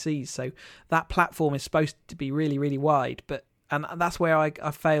end PCs. So that platform is supposed to be really, really wide, and that's where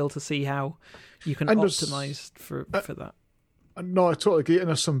I fail to see how you can optimize for that. No, I totally agree. And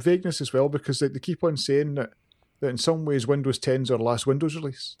there's some vagueness as well, because they keep on saying that in some ways Windows 10 is our last Windows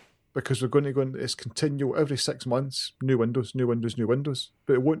release, because we're going to go into this continual, every 6 months, new Windows.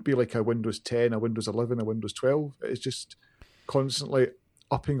 But it won't be like a Windows 10, a Windows 11, a Windows 12. It's just constantly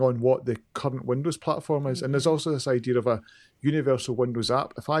upping on what the current Windows platform is. And there's also this idea of a universal Windows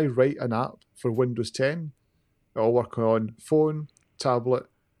app. If I write an app for Windows 10, it'll work on phone, tablet,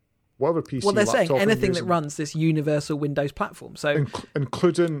 whatever PC. Well, they're saying laptop I'm anything that using, runs this universal Windows platform. So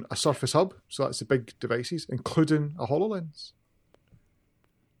including a Surface Hub, so that's the big devices, including a HoloLens.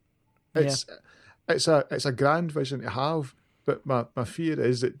 It's a grand vision to have, but my fear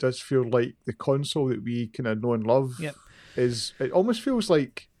is it does feel like the console that we kind of know and love is. It almost feels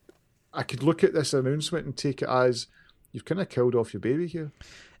like I could look at this announcement and take it as you've kind of killed off your baby here.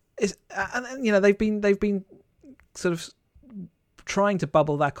 And you know they've been sort of trying to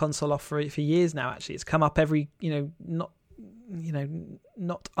bubble that console off for years now. Actually, it's come up every not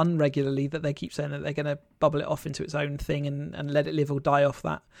unregularly that they keep saying that they're going to bubble it off into its own thing and let it live or die off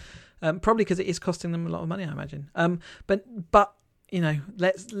that. Probably because it is costing them a lot of money, I imagine. But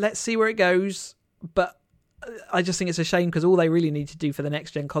let's see where it goes. But I just think it's a shame because all they really need to do for the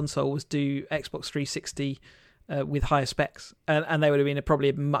next gen console was do Xbox 360 with higher specs, and they would have been probably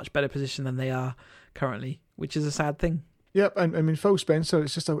a much better position than they are currently, which is a sad thing. Yep, and I mean Phil Spencer.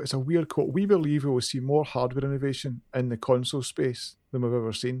 It's a weird quote. We believe we will see more hardware innovation in the console space than we've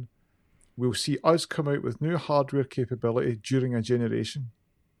ever seen. We'll see us come out with new hardware capability during a generation.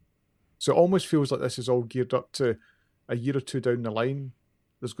 So it almost feels like this is all geared up to a year or two down the line.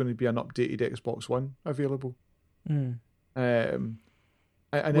 There's going to be an updated Xbox One available. We'll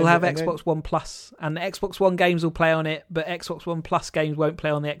have Xbox One Plus, and the Xbox One games will play on it, but Xbox One Plus games won't play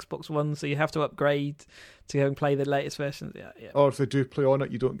on the Xbox One, so you have to upgrade to go and play the latest version. Yeah. Or if they do play on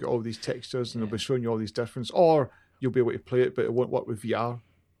it, you don't get all these textures, and they'll be showing you all these differences. Or you'll be able to play it, but it won't work with VR.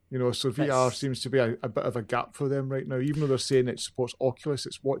 So VR seems to be a bit of a gap for them right now. Even though they're saying it supports Oculus,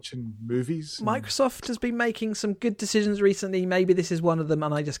 it's watching movies. Microsoft has been making some good decisions recently. Maybe this is one of them,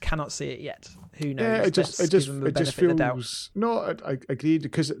 and I just cannot see it yet. Who knows? Yeah, it just feels. No, I agreed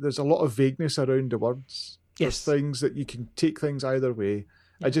because there's a lot of vagueness around the words. Yes, there's things that you can take things either way.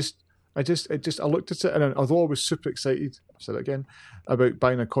 Yeah. I looked at it, and although I was super excited, I've said it again, about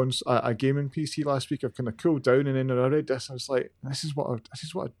buying a gaming PC last week, I've kind of cooled down, and then I read this, and I was like, this is what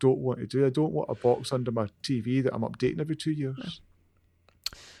I don't want to do. I don't want a box under my TV that I'm updating every 2 years.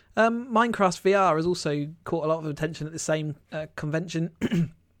 Yeah. Minecraft VR has also caught a lot of attention at the same convention.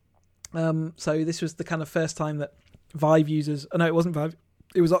 So this was the kind of first time that Vive users, no, it wasn't Vive,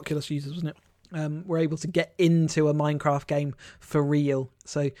 it was Oculus users, wasn't it? Were able to get into a Minecraft game for real.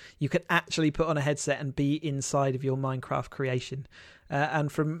 So you could actually put on a headset and be inside of your Minecraft creation. And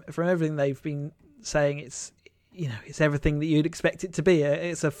from everything they've been saying, it's everything that you'd expect it to be.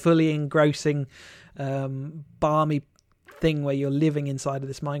 It's a fully engrossing, balmy thing where you're living inside of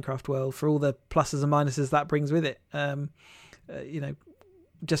this Minecraft world for all the pluses and minuses that brings with it.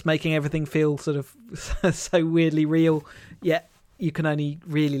 Just making everything feel sort of so weirdly real, yet you can only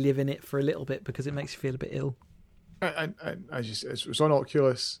really live in it for a little bit because it makes you feel a bit ill. And it was on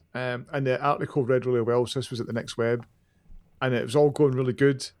Oculus, and the article read really well. So this was at the Next Web, and it was all going really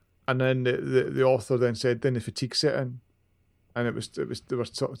good. And then the author then said, then the fatigue set in, and they were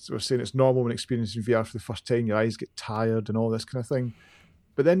saying it's normal when experiencing VR for the first time, your eyes get tired and all this kind of thing.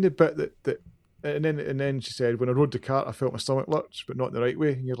 But then the bit that and then she said, when I rode the cart, I felt my stomach lurch, but not in the right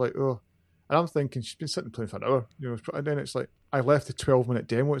way. And you're like, oh. And I'm thinking, she's been sitting playing for an hour, and then it's like, I left the 12-minute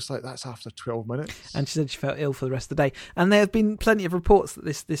demo. It's like, that's after 12 minutes. And she said she felt ill for the rest of the day. And there have been plenty of reports that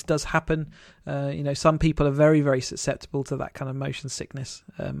this does happen. Some people are very, very susceptible to that kind of motion sickness.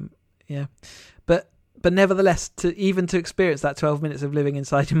 But nevertheless, to experience that 12 minutes of living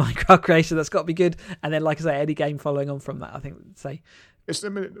inside your Minecraft creation, that's got to be good. And then, like I say, any game following on from that, I think,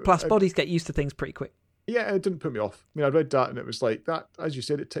 plus bodies get used to things pretty quick. Yeah, it didn't put me off. I mean, I read that and it was like that, as you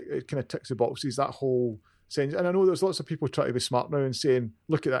said, it kind of ticks the boxes, that whole sense. And I know there's lots of people trying to be smart now and saying,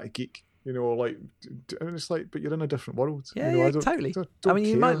 look at that geek, and it's like, but you're in a different world. Yeah, totally. I mean,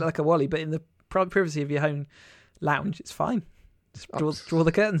 you might look like a Wally, but in the privacy of your own lounge, it's fine. Just draw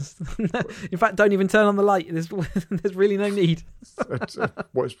the curtains. In fact, don't even turn on the light. There's really no need.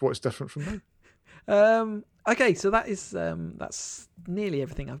 What's different from that? Okay, so that's nearly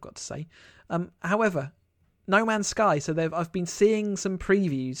everything I've got to say. However, No Man's Sky. So I've been seeing some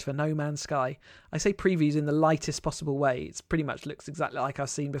previews for No Man's Sky. I say previews in the lightest possible way. It's pretty much looks exactly like I've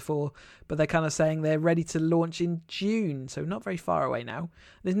seen before, but they're kind of saying they're ready to launch in June, so not very far away now.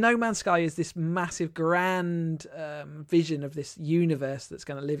 There's No Man's Sky is this massive, grand vision of this universe that's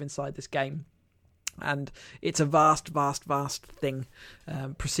going to live inside this game. And it's a vast, vast, vast thing,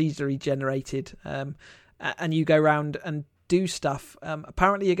 procedurally generated. And you go around and do stuff.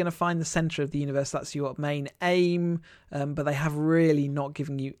 Apparently you're going to find the centre of the universe. That's your main aim, but they have really not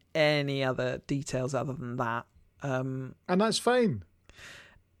given you any other details other than that. And that's fine.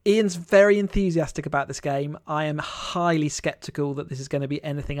 Ian's very enthusiastic about this game. I am highly sceptical that this is going to be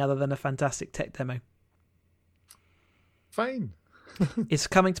anything other than a fantastic tech demo. Fine. It's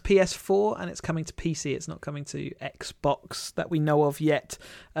coming to PS4 and it's coming to PC. It's not coming to Xbox that we know of yet.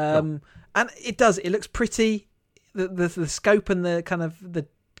 And it looks pretty. The scope and the kind of the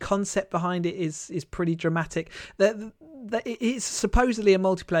concept behind it is pretty dramatic. It's supposedly a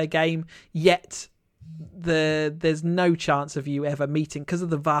multiplayer game, yet there's no chance of you ever meeting, because of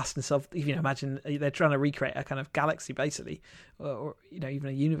the vastness of, imagine they're trying to recreate a kind of galaxy basically, or even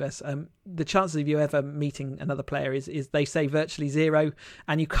a universe. The chances of you ever meeting another player is they say virtually zero,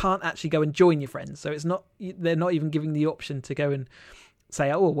 and you can't actually go and join your friends. So they're not even giving the option to go and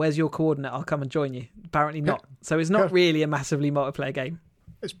say, oh, where's your coordinate, I'll come and join you. Apparently not. So it's not really a massively multiplayer game.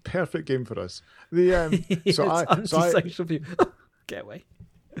 It's perfect game for us. Antisocial people. Get away.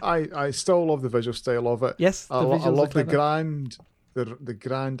 I still love the visual style of it. Yes, I love the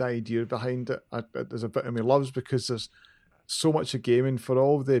grand idea behind it. There's a bit of me loves, because there's so much of gaming, for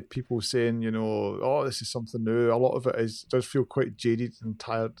all the people saying, oh, this is something new. A lot of it does feel quite jaded and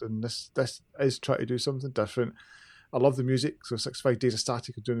tired, and this is trying to do something different. I love the music. So 65 Days of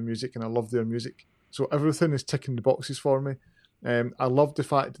Static are doing the music, and I love their music. So everything is ticking the boxes for me. I love the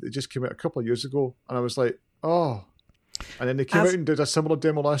fact that they just came out a couple of years ago, and I was like, oh. And then they came out and did a similar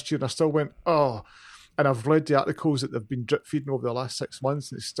demo last year, and I still went, oh. And I've read the articles that they've been drip feeding over the last 6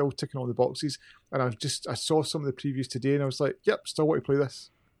 months, and it's still ticking all the boxes. And I saw some of the previews today, and I was like, yep, still want to play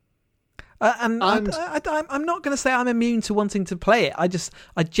this. I'm not going to say I'm immune to wanting to play it.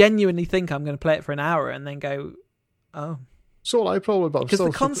 I genuinely think I'm going to play it for an hour and then go, oh. So I probably, but because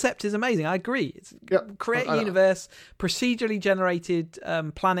the concept is amazing. I agree. Create a universe, procedurally generated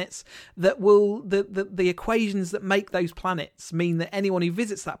planets that will the equations that make those planets mean that anyone who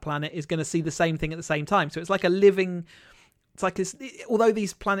visits that planet is going to see the same thing at the same time. So it's like a living. It's like although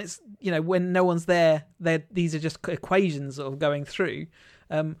these planets, when no one's there, these are just equations sort of going through.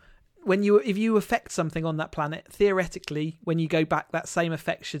 If you affect something on that planet, theoretically, when you go back, that same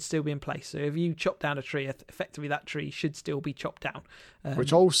effect should still be in place. So if you chop down a tree, effectively that tree should still be chopped down.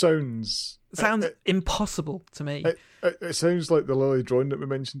 Which all sounds impossible to me. It sounds like the Lily drone that we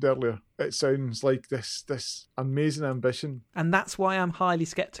mentioned earlier. It sounds like this amazing ambition. And that's why I'm highly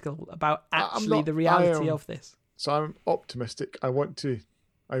sceptical about the reality of this. So I'm optimistic. I want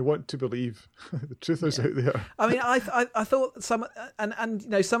to believe the truth is out there. I mean, I thought some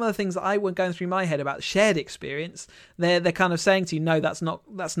and some of the things that I were going through my head about shared experience, they're kind of saying to you, no, that's not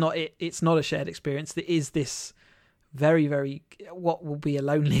it. It's not a shared experience. There is this very, very what will be a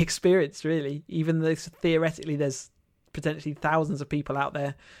lonely experience, really. Even though theoretically there's potentially thousands of people out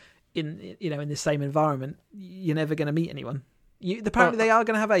there in the same environment, you're never going to meet anyone. Apparently they are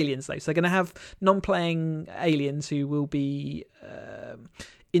going to have aliens though, so they're going to have non-playing aliens who will be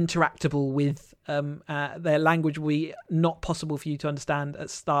interactable with their language will be not possible for you to understand at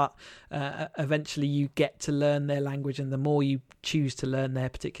start. Eventually you get to learn their language, and the more you choose to learn their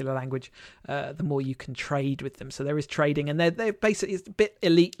particular language, the more you can trade with them. So there is trading, and they're basically, it's a bit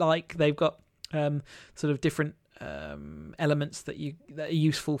elite like. They've got sort of different elements that are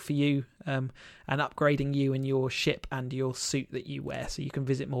useful for you, and upgrading you and your ship and your suit that you wear, so you can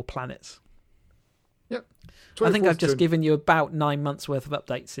visit more planets. Yep. I think I've just given you about 9 months worth of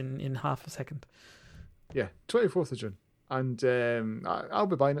updates in half a second. Yeah, 24th of June. And I'll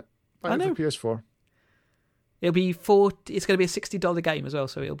be buying it. I know. For PS4. It'll be it's going to be a $60 game as well,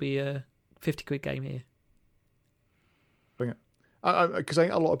 so it'll be a £50 game here. Bring it. Because I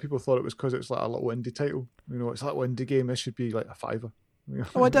think a lot of people thought it was because it's like a little indie title. It's like a little indie game. This should be like a $5.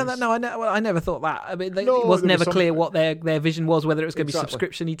 I don't know. I never thought that. I mean, it was never clear what their vision was, whether it was going to be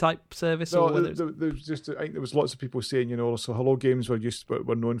subscription-y type service or whether there was just. I think there was lots of people saying, so Hello Games were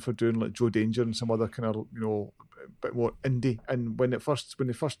known for doing like Joe Danger and some other kind of bit more indie. And when they first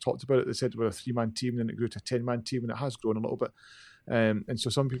talked about it, they said it was a 3-man team, and then it grew to a 10-man team, and it has grown a little bit. And so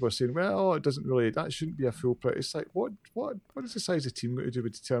some people are saying, well, it doesn't really. That shouldn't be a full price. It's like what is the size of the team going to do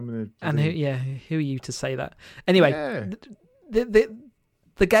with determining? And who are you to say that? Anyway,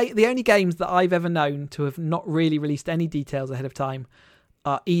 the only games that I've ever known to have not really released any details ahead of time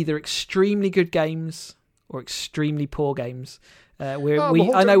are either extremely good games or extremely poor games. I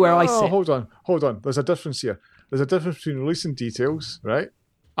know where I sit. Hold on. There's a difference here. There's a difference between releasing details, right,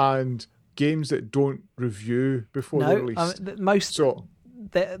 and games that don't review before they're released.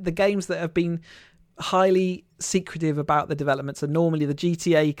 The games that have been highly secretive about the developments are normally the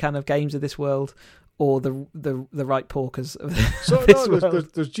GTA kind of games of this world, or the right porkers of this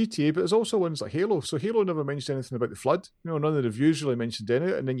world. There's GTA, but there's also ones like Halo. So Halo never mentioned anything about the flood. None of the reviews really mentioned any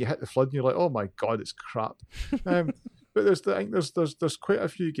of it, and then you hit the flood and you're like, oh my god, it's crap. But there's quite a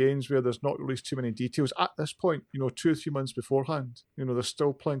few games where there's not released too many details at this point. 2 or 3 months beforehand. There's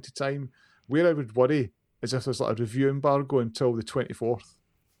still plenty of time. Where I would worry as if there's like a review embargo until the 24th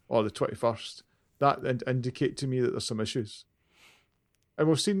or the 21st. That indicate to me that there's some issues. And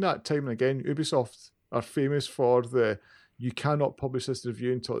we've seen that time and again. Ubisoft are famous for you cannot publish this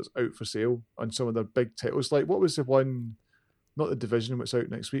review until it's out for sale on some of their big titles. Like, what was the one, not The Division, what's out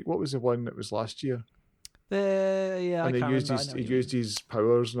next week, what was the one that was last year? And he used his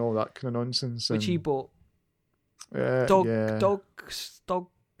powers and all that kind of nonsense. Which you bought. Dogs.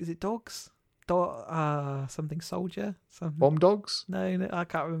 Is it dogs? Something soldier. Something. Bomb dogs? No, I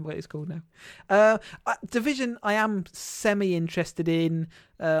can't remember what it's called now. Division, I am semi-interested in.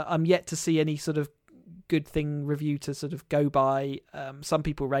 I'm yet to see any sort of good thing review to sort of go by. Some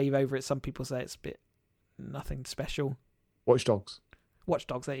people rave over it. Some people say it's a bit nothing special. Watch Dogs.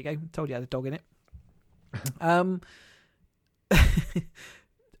 There you go. Told you I had a dog in it.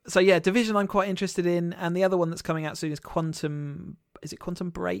 So yeah, Division I'm quite interested in, and the other one that's coming out soon is Quantum. Is it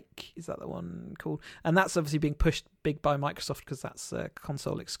Quantum Break? Is that the one called? And that's obviously being pushed big by Microsoft because that's a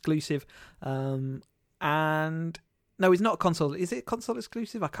console exclusive. And no, it's not console. Is it console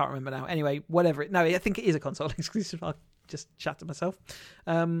exclusive? I can't remember now. Anyway, whatever. No, I think it is a console exclusive. I'll just chat to myself.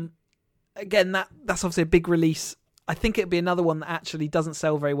 Again, that's obviously a big release. I think it'd be another one that actually doesn't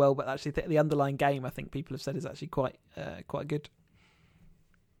sell very well, but actually the underlying game, I think people have said, is actually quite good.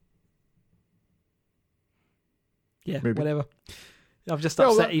 Yeah, maybe. Whatever. I've just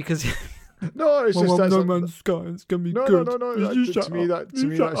upset you because no, it's just No Man's Sky. It's gonna be good. No. To me,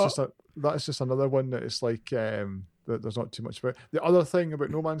 that's just another one that it's like that there's not too much about. The other thing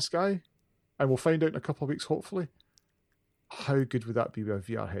about No Man's Sky, and we'll find out in a couple of weeks, hopefully. How good would that be with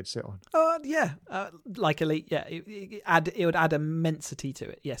a VR headset on? Yeah, like Elite. Yeah, it would add immensity to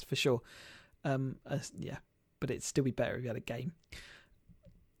it. Yes, for sure. Yeah, but it'd still be better if you had a game.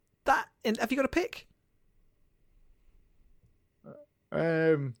 Have you got a pick?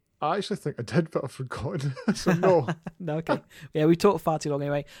 I actually think I did, but I've forgotten. So no. No, okay. Yeah, we talked far too long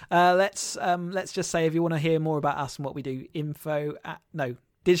anyway. Let's just say if you want to hear more about us and what we do,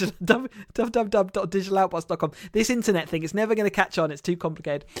 www.digitaloutbox.com. This internet thing, it's never going to catch on. It's too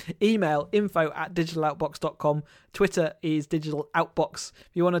complicated. Email info@digitaloutbox.com. Twitter is digitaloutbox. If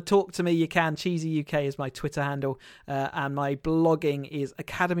you want to talk to me, you can. Cheesy UK is my Twitter handle. And my blogging is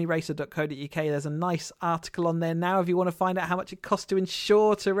academyracer.co.uk. There's a nice article on there now if you want to find out how much it costs to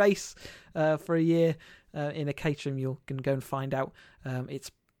insure to race for a year in a Caterham. You can go and find out. It's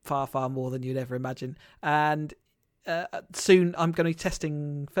far, far more than you'd ever imagine. And soon I'm going to be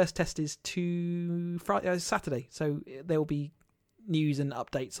testing. First test is Saturday, so there will be news and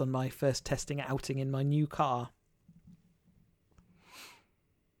updates on my first testing outing in my new car.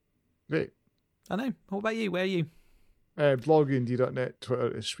 Great. I know. What about you? Where are you? Blogindy.net,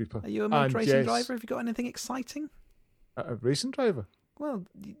 Twitter is Sweeper. Are you a mod racing driver? Have you got anything exciting? A racing driver? Well,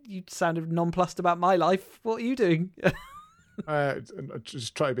 you sounded nonplussed about my life. What are you doing?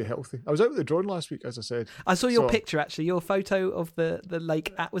 Just try to be healthy. I was out with the drone last week, as I said. I saw your picture, actually, your photo of the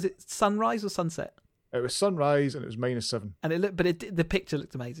lake. Was it sunrise or sunset? It was sunrise and it was -7. And the picture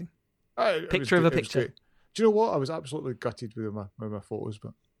looked amazing. Picture of a picture. Do you know what? I was absolutely gutted with my photos,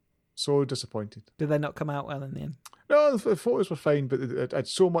 but so disappointed. Did they not come out well in the end? No, the photos were fine, but I had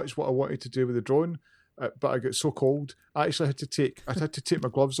so much what I wanted to do with the drone. But I got so cold, I actually had to take my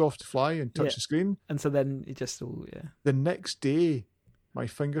gloves off to fly and touch the screen. And so then it just The next day, my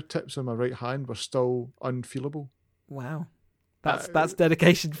fingertips on my right hand were still unfeelable. Wow, that's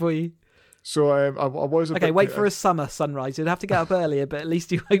dedication for you. So I was wait for a summer sunrise. You'd have to get up earlier, but at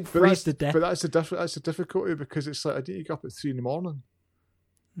least you won't freeze to death. But that's the difficulty because it's like I need to get up at 3 a.m.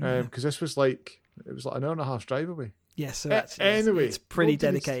 Because this was like an hour and a half drive away. Yeah, so anyway, it's pretty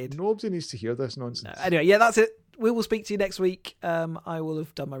dedicated. Nobody needs to hear this nonsense. No, anyway, that's it. We will speak to you next week. I will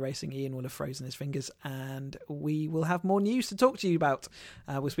have done my racing. Ian will have frozen his fingers, and we will have more news to talk to you about.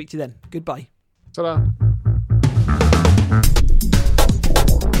 We'll speak to you then. Goodbye. Ta-da.